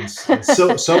experience.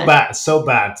 so bad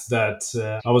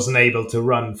that I wasn't able to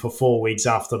run for 4 weeks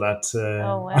after that.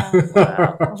 Oh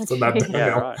wow! After that,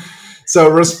 right. So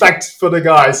respect for the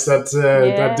guys that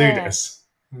do this.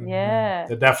 Yeah,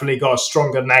 They definitely got a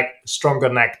stronger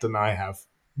neck than I have.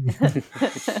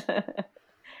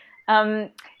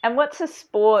 And what's a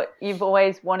sport you've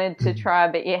always wanted to try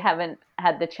but you haven't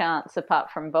had the chance,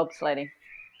 apart from bobsledding?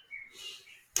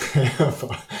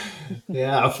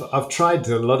 Yeah, I've tried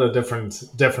a lot of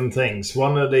different things.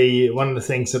 One of the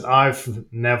things that I've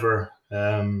never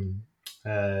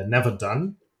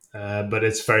done, but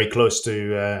it's very close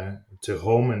to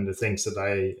home and the things that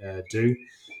I do,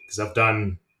 because I've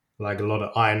done like a lot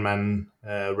of Ironman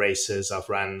races. I've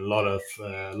ran a lot of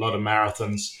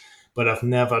marathons, but I've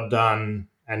never done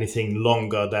anything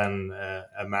longer than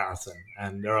a marathon.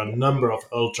 And there are a number of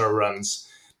ultra runs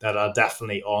that are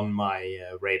definitely on my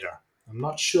radar. I'm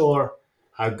not sure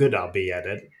how good I'll be at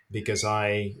it, because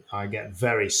I get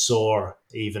very sore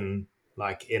even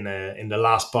like in the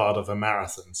last part of a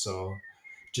marathon. So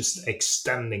just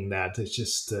extending that, it's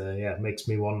just it makes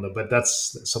me wonder. But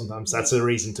sometimes that's a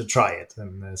reason to try it,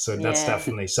 and so that's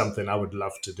definitely something I would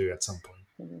love to do at some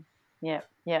point.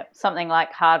 Yeah, something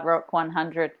like Hard Rock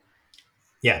 100.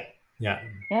 Yeah.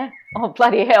 Oh,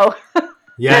 bloody hell!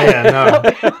 No.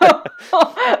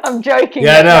 I'm joking.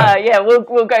 Yeah, no.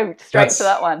 We'll go straight to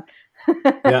that one.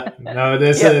 No,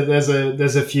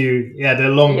 there's a few. Yeah, they're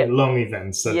long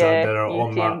events that are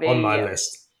on my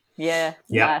list. Yeah,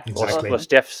 exactly. Well,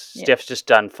 Steph's just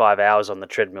done 5 hours on the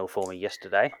treadmill for me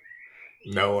yesterday.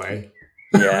 No way.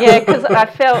 Yeah, because I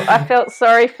felt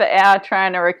sorry for Al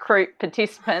trying to recruit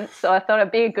participants, so I thought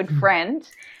I'd be a good friend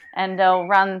and I'll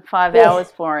run 5 hours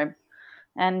for him.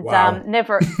 And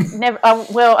never.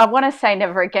 Well, I want to say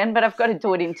never again, but I've got to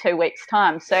do it in 2 weeks'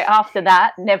 time. So after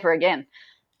that, never again.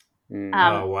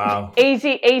 Oh wow!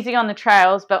 Easy on the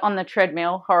trails, but on the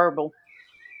treadmill, horrible.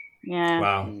 Yeah.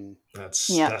 Wow,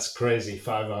 that's crazy.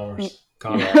 5 hours.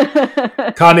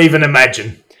 Can't even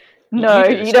imagine. No,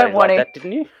 you don't want that,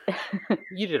 didn't you?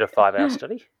 You did a 5-hour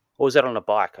study. Or was that on a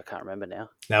bike? I can't remember now.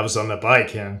 That was on a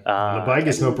bike, yeah. On a bike,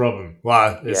 it's no problem.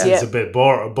 Well, it's a bit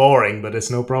boring, but it's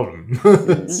no problem.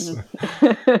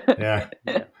 Yeah.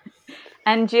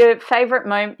 And your favourite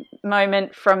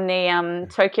moment from the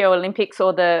Tokyo Olympics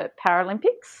or the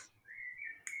Paralympics?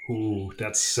 Ooh,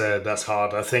 that's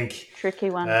hard. I think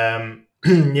tricky one.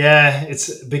 Yeah,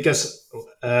 it's because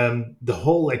the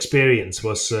whole experience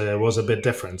was a bit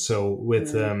different. So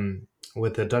with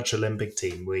the Dutch Olympic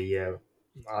team,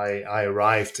 I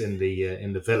arrived in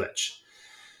the village,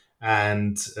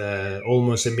 and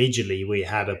almost immediately we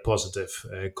had a positive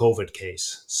COVID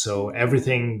case. So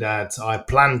everything that I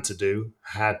planned to do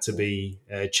had to be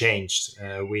changed.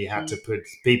 We had to put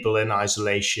people in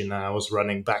isolation. I was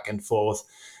running back and forth,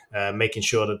 making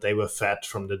sure that they were fed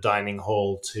from the dining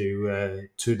hall to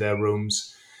their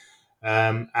rooms.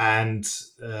 And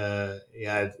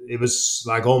it was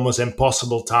like almost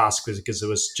impossible task because it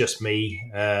was just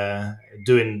me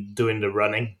doing the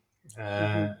running.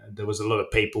 There was a lot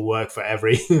of paperwork for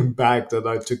every bag that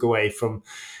I took away from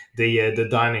the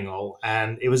dining hall,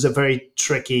 and it was a very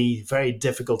tricky, very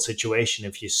difficult situation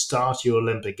if you start your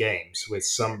Olympic Games with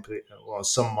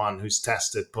someone who's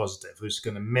tested positive, who's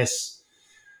going to miss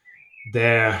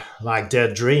their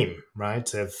dream, right?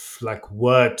 They've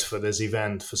worked for this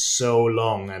event for so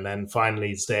long, and then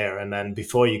finally it's there, and then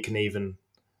before you can even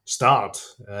start,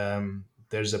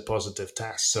 there's a positive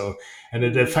test. So, and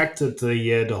it affected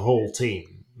the whole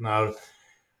team. Now,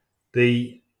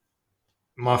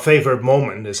 my favorite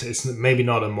moment is, it's maybe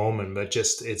not a moment, but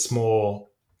just it's more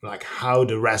like how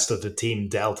the rest of the team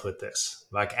dealt with this.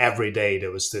 Like every day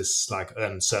there was this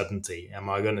uncertainty: am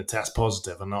I going to test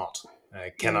positive or not?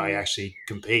 Can I actually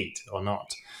compete or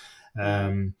not?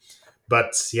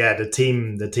 But yeah, the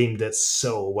team did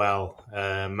so well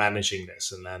managing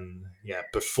this, and then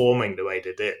performing the way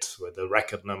they did with a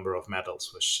record number of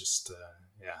medals was just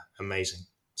amazing.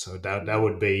 So that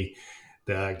would be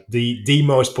the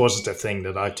most positive thing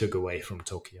that I took away from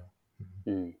Tokyo.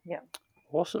 Yeah.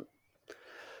 Awesome.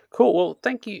 Cool. Well,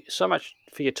 thank you so much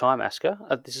for your time, Asker.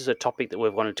 This is a topic that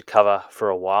we've wanted to cover for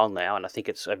a while now, and I think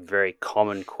it's a very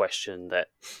common question that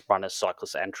runners,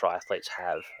 cyclists, and triathletes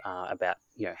have about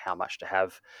how much to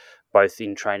have, both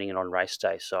in training and on race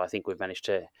day. So I think we've managed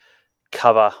to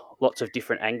cover lots of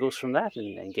different angles from that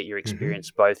and get your experience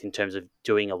both in terms of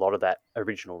doing a lot of that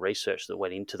original research that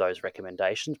went into those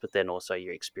recommendations, but then also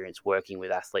your experience working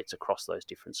with athletes across those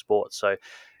different sports. So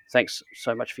thanks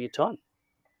so much for your time.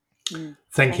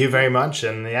 Thank you very much,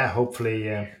 and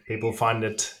hopefully people find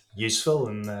it useful,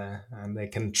 and they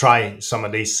can try some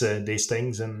of these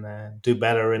things and do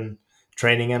better in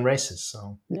training and races.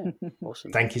 So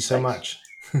Awesome. Thank you so much.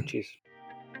 Cheers.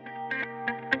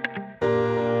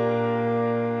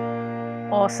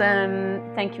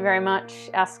 Awesome. Thank you very much,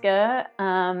 Asker.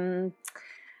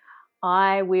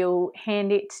 I will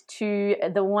hand it to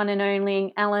the one and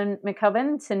only Alan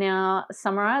McCubbin to now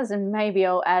summarise, and maybe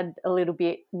I'll add a little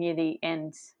bit near the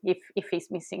end if he's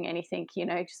missing anything.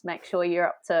 Just make sure you're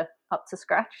up to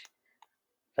scratch.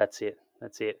 That's it.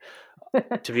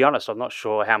 To be honest, I'm not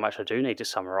sure how much I do need to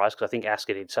summarise, because I think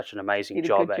Asker did such an amazing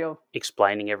job at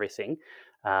explaining everything.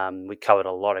 We covered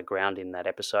a lot of ground in that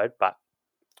episode, but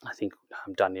I think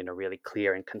done in a really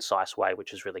clear and concise way,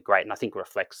 which is really great. And I think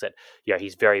reflects that,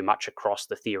 he's very much across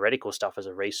the theoretical stuff as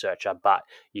a researcher, but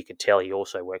you could tell he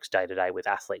also works day to day with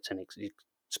athletes, and he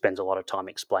spends a lot of time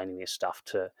explaining this stuff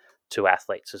to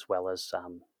athletes as well as,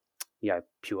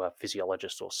 pure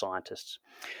physiologists or scientists.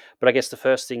 But I guess the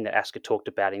first thing that Asker talked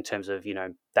about in terms of,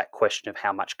 that question of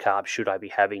how much carbs should I be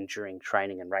having during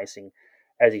training and racing,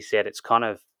 as he said, it's kind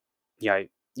of,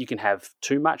 you can have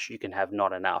too much, you can have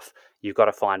not enough. You've got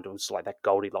to find, it's like that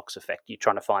Goldilocks effect. You're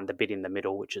trying to find the bit in the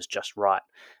middle, which is just right.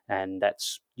 And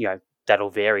that's, that'll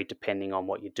vary depending on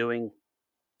what you're doing,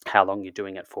 how long you're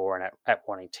doing it for, and at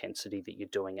what intensity that you're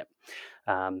doing it.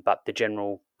 But the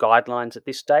general guidelines at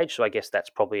this stage, so I guess that's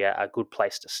probably a good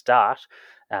place to start.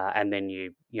 And then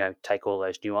you take all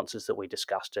those nuances that we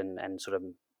discussed and sort of,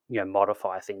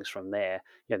 modify things from there.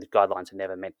 The guidelines are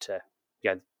never meant to,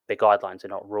 they're guidelines, are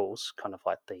not rules, kind of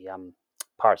like the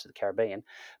Pirates of the Caribbean.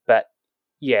 But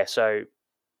so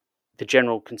the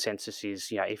general consensus is,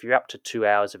 if you're up to 2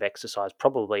 hours of exercise,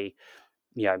 probably,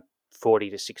 40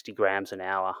 to 60 grams an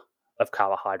hour of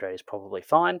carbohydrate is probably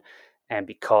fine. And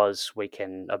because we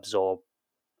can absorb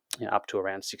up to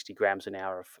around 60 grams an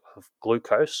hour of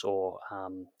glucose or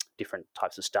different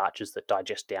types of starches that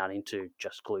digest down into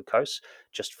just glucose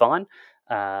just fine,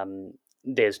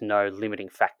 there's no limiting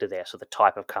factor there. So the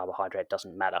type of carbohydrate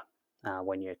doesn't matter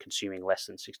when you're consuming less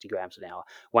than 60 grams an hour.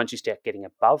 Once you start getting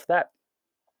above that,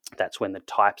 that's when the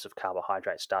types of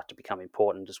carbohydrates start to become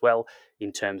important as well,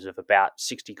 in terms of about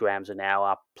 60 grams an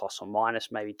hour plus or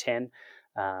minus maybe 10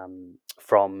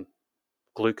 from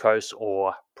glucose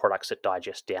or products that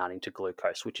digest down into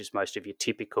glucose, which is most of your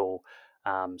typical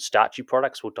starchy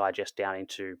products will digest down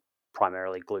into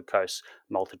primarily glucose,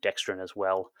 maltodextrin as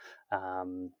well,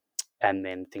 and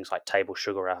then things like table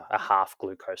sugar are half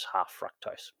glucose, half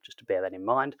fructose, just to bear that in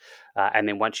mind. And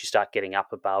then once you start getting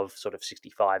up above sort of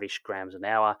 65-ish grams an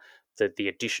hour, the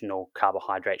additional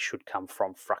carbohydrate should come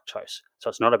from fructose. So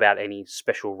it's not about any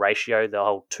special ratio. The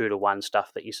whole 2-to-1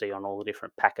 stuff that you see on all the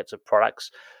different packets of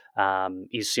products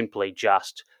is simply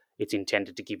just, it's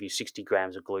intended to give you 60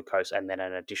 grams of glucose and then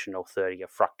an additional 30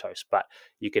 of fructose. But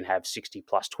you can have 60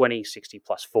 plus 20, 60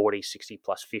 plus 40, 60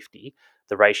 plus 50.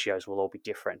 The ratios will all be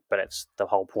different, but it's the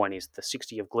whole point is the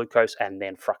 60 of glucose and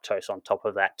then fructose on top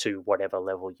of that to whatever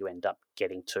level you end up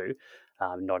getting to,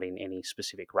 not in any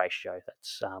specific ratio.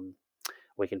 That's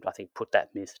we can, I think, put that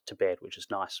myth to bed, which is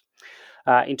nice.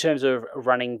 In terms of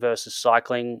running versus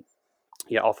cycling,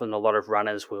 often a lot of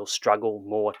runners will struggle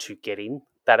more to get in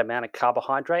that amount of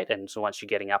carbohydrate. And so once you're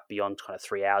getting up beyond kind of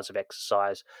 3 hours of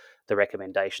exercise, the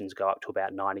recommendations go up to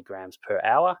about 90 grams per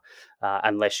hour,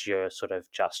 unless you're sort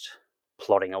of just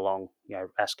plodding along.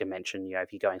 Aska mentioned,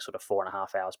 if you're going sort of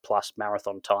 4.5 hours plus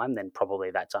marathon time, then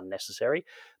probably that's unnecessary.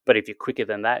 But if you're quicker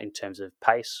than that in terms of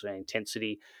pace and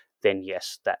intensity, then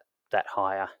yes, that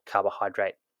higher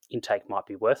carbohydrate intake might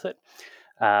be worth it.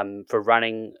 For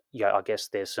running, I guess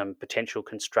there's some potential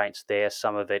constraints there.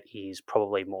 Some of it is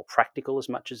probably more practical as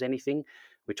much as anything.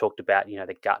 We talked about,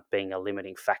 the gut being a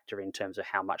limiting factor in terms of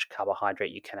how much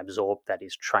carbohydrate you can absorb that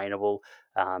is trainable.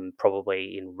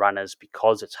 Probably in runners,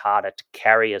 because it's harder to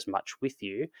carry as much with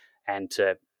you and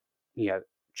to,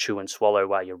 chew and swallow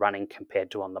while you're running compared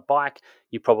to on the bike,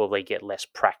 you probably get less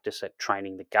practice at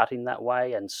training the gut in that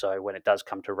way. And so when it does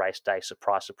come to race day,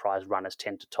 surprise, surprise, runners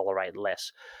tend to tolerate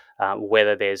less.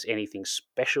 Whether there's anything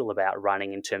special about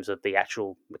running in terms of the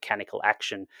actual mechanical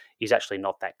action is actually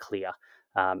not that clear.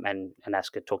 And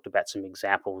Aska talked about some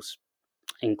examples,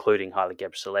 including Haile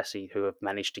Gebrselassie, who have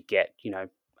managed to get,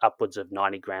 upwards of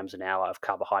 90 grams an hour of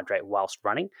carbohydrate whilst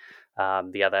running.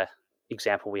 The other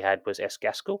example we had was S.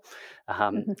 Gaskell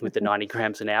with the 90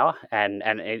 grams an hour, and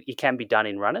it can be done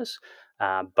in runners,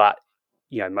 but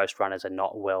most runners are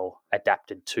not well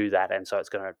adapted to that, and so it's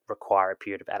going to require a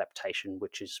period of adaptation,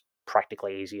 which is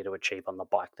practically easier to achieve on the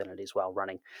bike than it is while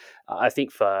running. I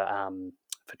think for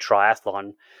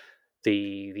triathlon,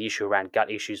 the issue around gut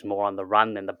issues more on the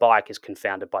run than the bike is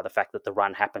confounded by the fact that the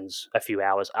run happens a few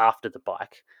hours after the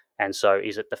bike. And so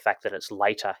is it the fact that it's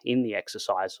later in the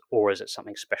exercise, or is it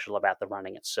something special about the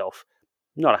running itself?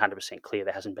 Not 100% clear.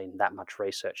 There hasn't been that much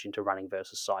research into running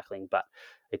versus cycling, but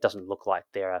it doesn't look like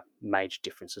there are major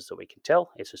differences that we can tell.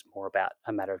 It's just more about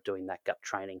a matter of doing that gut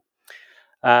training.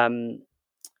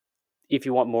 If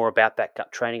you want more about that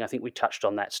gut training, I think we touched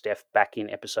on that, Steph, back in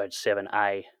episode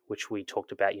 7A, which we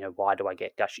talked about, why do I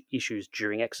get gut issues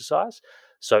during exercise?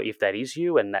 So if that is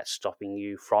you and that's stopping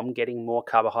you from getting more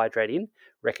carbohydrate in,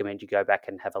 recommend you go back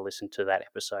and have a listen to that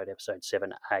episode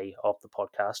 7A of the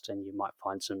podcast, and you might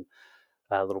find some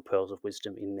little pearls of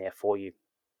wisdom in there for you.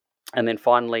 And then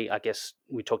finally, I guess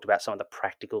we talked about some of the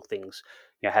practical things,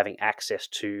 having access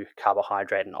to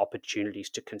carbohydrate and opportunities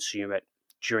to consume it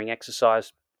during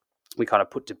exercise. We kind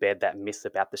of put to bed that myth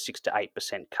about the 6 to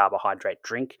 8% carbohydrate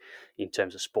drink in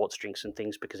terms of sports drinks and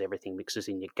things, because everything mixes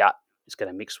in your gut. It's going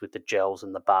to mix with the gels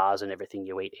and the bars and everything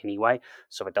you eat anyway,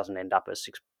 so it doesn't end up as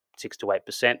 6 to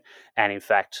 8%. And in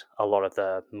fact, a lot of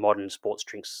the modern sports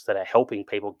drinks that are helping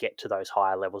people get to those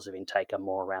higher levels of intake are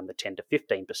more around the 10 to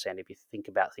 15%. If you think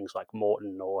about things like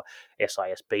Morton or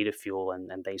SIS Beta Fuel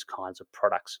and these kinds of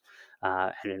products,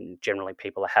 and generally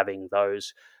people are having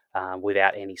those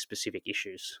without any specific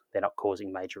issues. They're not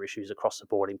causing major issues across the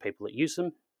board in people that use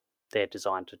them. They're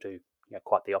designed to do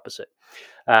quite the opposite.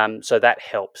 So that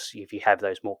helps if you have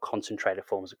those more concentrated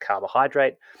forms of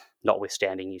carbohydrate,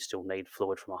 notwithstanding you still need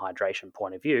fluid from a hydration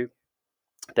point of view,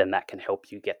 then that can help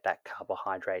you get that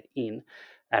carbohydrate in.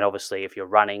 And obviously if you're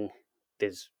running,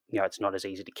 there's it's not as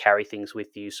easy to carry things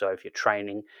with you. So if you're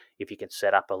training, if you can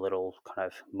set up a little kind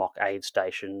of mock aid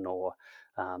station, or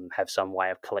have some way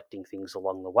of collecting things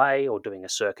along the way, or doing a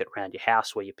circuit around your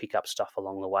house where you pick up stuff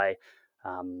along the way,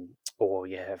 or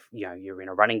you have you're in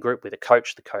a running group with a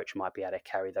coach. The coach might be able to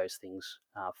carry those things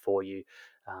for you.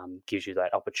 Gives you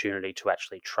that opportunity to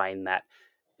actually train that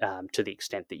to the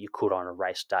extent that you could on a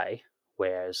race day.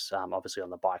 Whereas obviously on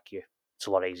the bike, it's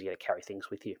a lot easier to carry things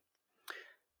with you.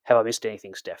 Have I missed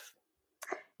anything, Steph?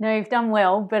 No, you've done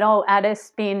well, but I'll add a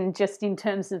spin just in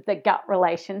terms of the gut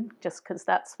relation, just because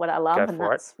that's what I love and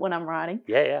that's what I'm writing.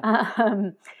 Yeah.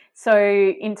 So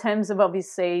in terms of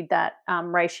obviously that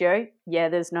ratio,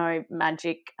 there's no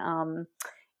magic,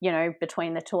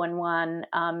 between the 2 and 1,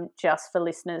 just for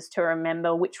listeners to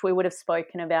remember, which we would have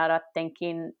spoken about, I think,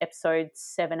 in episode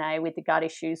 7A with the gut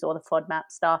issues or the FODMAP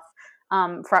stuff.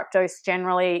 Fructose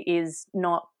generally is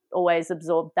not always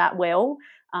absorbed that well.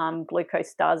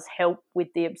 glucose does help with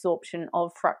the absorption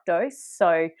of fructose.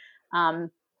 So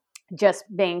just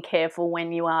being careful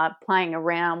when you are playing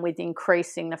around with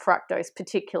increasing the fructose,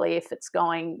 particularly if it's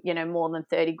going, more than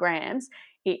 30 grams,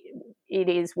 it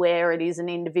is where it is an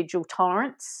individual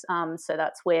tolerance. So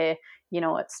that's where,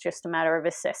 it's just a matter of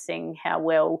assessing how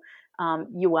well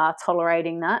you are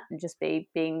tolerating that, and just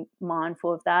being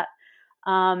mindful of that.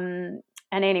 And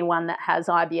anyone that has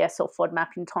IBS or FODMAP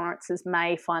intolerances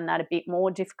may find that a bit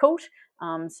more difficult.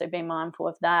 So be mindful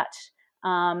of that.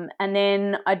 And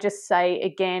then I just say,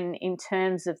 again, in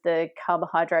terms of the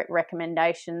carbohydrate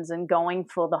recommendations and going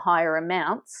for the higher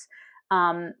amounts,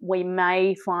 we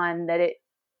may find that it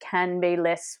can be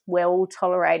less well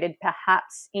tolerated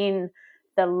perhaps in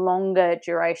the longer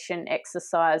duration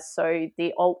exercise, so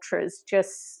the ultras,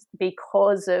 just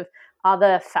because of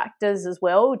other factors as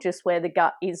well, just where the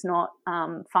gut is not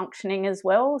functioning as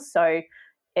well. So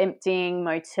emptying,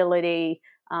 motility,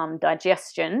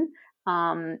 digestion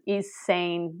is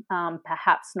seen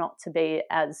perhaps not to be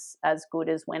as good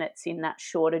as when it's in that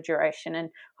shorter duration. And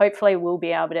hopefully we'll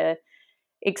be able to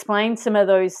explain some of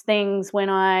those things when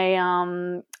I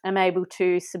am able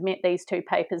to submit these 2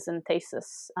 papers and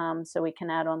thesis, so we can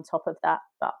add on top of that.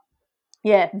 But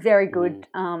yeah, very good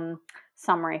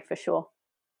summary for sure.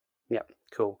 Yeah,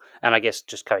 cool. And I guess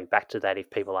just coming back to that, if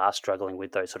people are struggling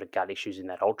with those sort of gut issues in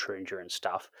that ultra endurance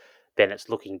stuff, then it's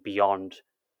looking beyond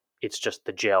it's just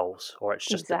the gels or it's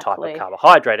just the type of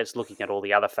carbohydrate. It's looking at all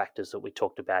the other factors that we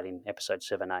talked about in episode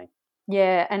 7A.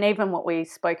 Yeah, and even what we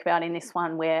spoke about in this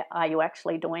one, where are you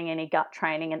actually doing any gut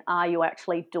training, and are you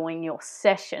actually doing your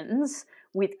sessions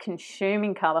with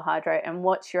consuming carbohydrate, and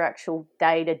what's your actual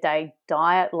day-to-day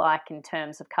diet like in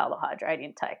terms of carbohydrate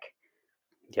intake?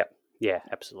 Yep. Yeah,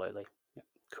 absolutely. Yep.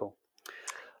 Cool.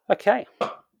 Okay.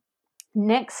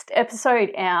 Next episode,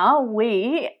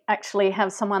 we actually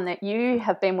have someone that you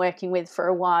have been working with for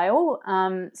a while.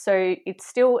 So it's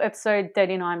still episode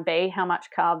 39B, how much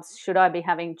carbs should I be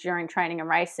having during training and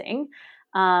racing?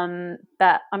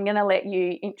 But I'm going to let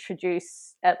you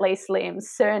introduce at least Liam's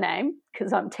surname,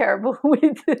 because I'm terrible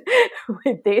with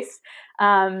this.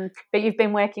 But you've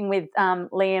been working with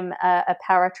Liam, a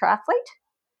para-triathlete.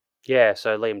 Yeah,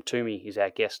 so Liam Toomey is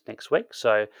our guest next week.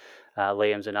 So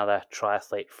Liam's another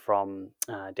triathlete from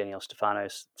Danielle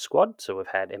Stefano's squad. So we've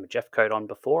had Emma Jeffcoat on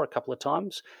before a couple of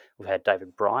times. We've had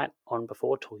David Bryant on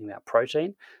before talking about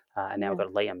protein. And now we've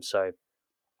got Liam. So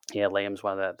yeah, Liam's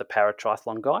one of the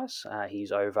para-triathlon guys.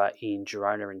 He's over in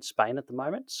Girona in Spain at the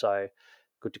moment. So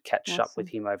good to catch up with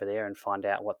him over there and find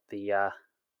out what the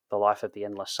life of the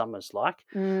endless summer's like.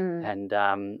 And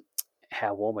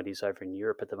how warm it is over in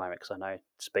Europe at the moment, because I know,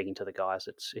 speaking to the guys,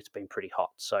 it's been pretty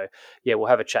hot. So yeah, we'll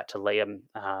have a chat to Liam.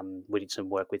 We did some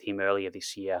work with him earlier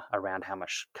this year around how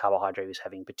much carbohydrate he's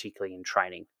having, particularly in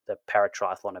training. The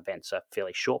para-triathlon events are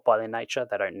fairly short by their nature.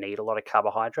 They don't need a lot of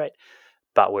carbohydrate,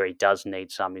 but where he does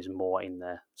need some is more in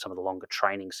some of the longer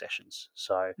training sessions.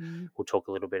 So we'll talk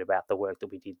a little bit about the work that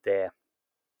we did there,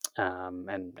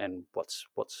 and what's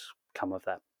come of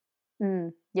that.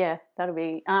 Yeah, that'll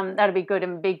be good,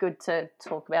 and be good to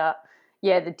talk about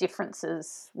the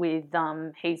differences with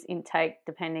his intake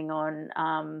depending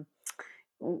on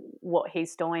what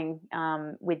he's doing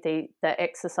with the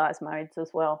exercise modes as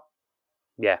well.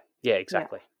 Yeah,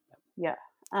 exactly. Yeah.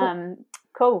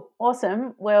 Cool.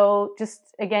 Awesome. Well,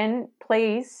 just again,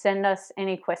 please send us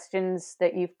any questions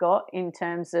that you've got in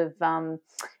terms of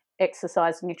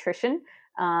exercise nutrition.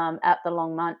 At the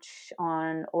Long Munch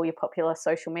on all your popular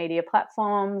social media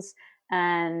platforms.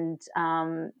 And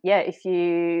if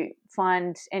you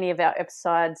find any of our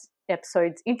episodes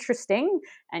interesting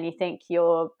and you think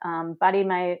your buddy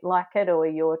may like it, or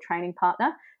your training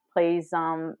partner, please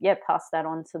pass that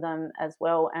on to them as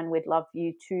well, and we'd love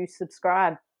you to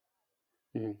subscribe.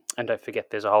 And don't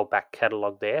forget, there's a whole back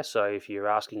catalogue there, so if you're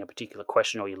asking a particular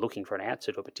question or you're looking for an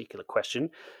answer to a particular question,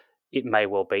 it may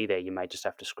well be there. You may just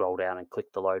have to scroll down and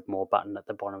click the load more button at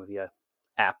the bottom of your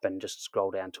app and just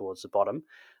scroll down towards the bottom,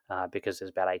 because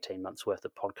there's about 18 months worth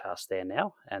of podcasts there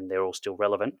now, and they're all still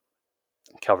relevant,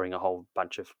 covering a whole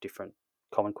bunch of different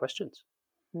common questions.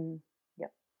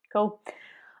 Yep. Cool.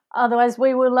 Otherwise,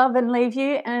 we will love and leave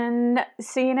you, and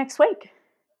see you next week.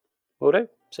 Will do.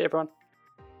 See you, everyone.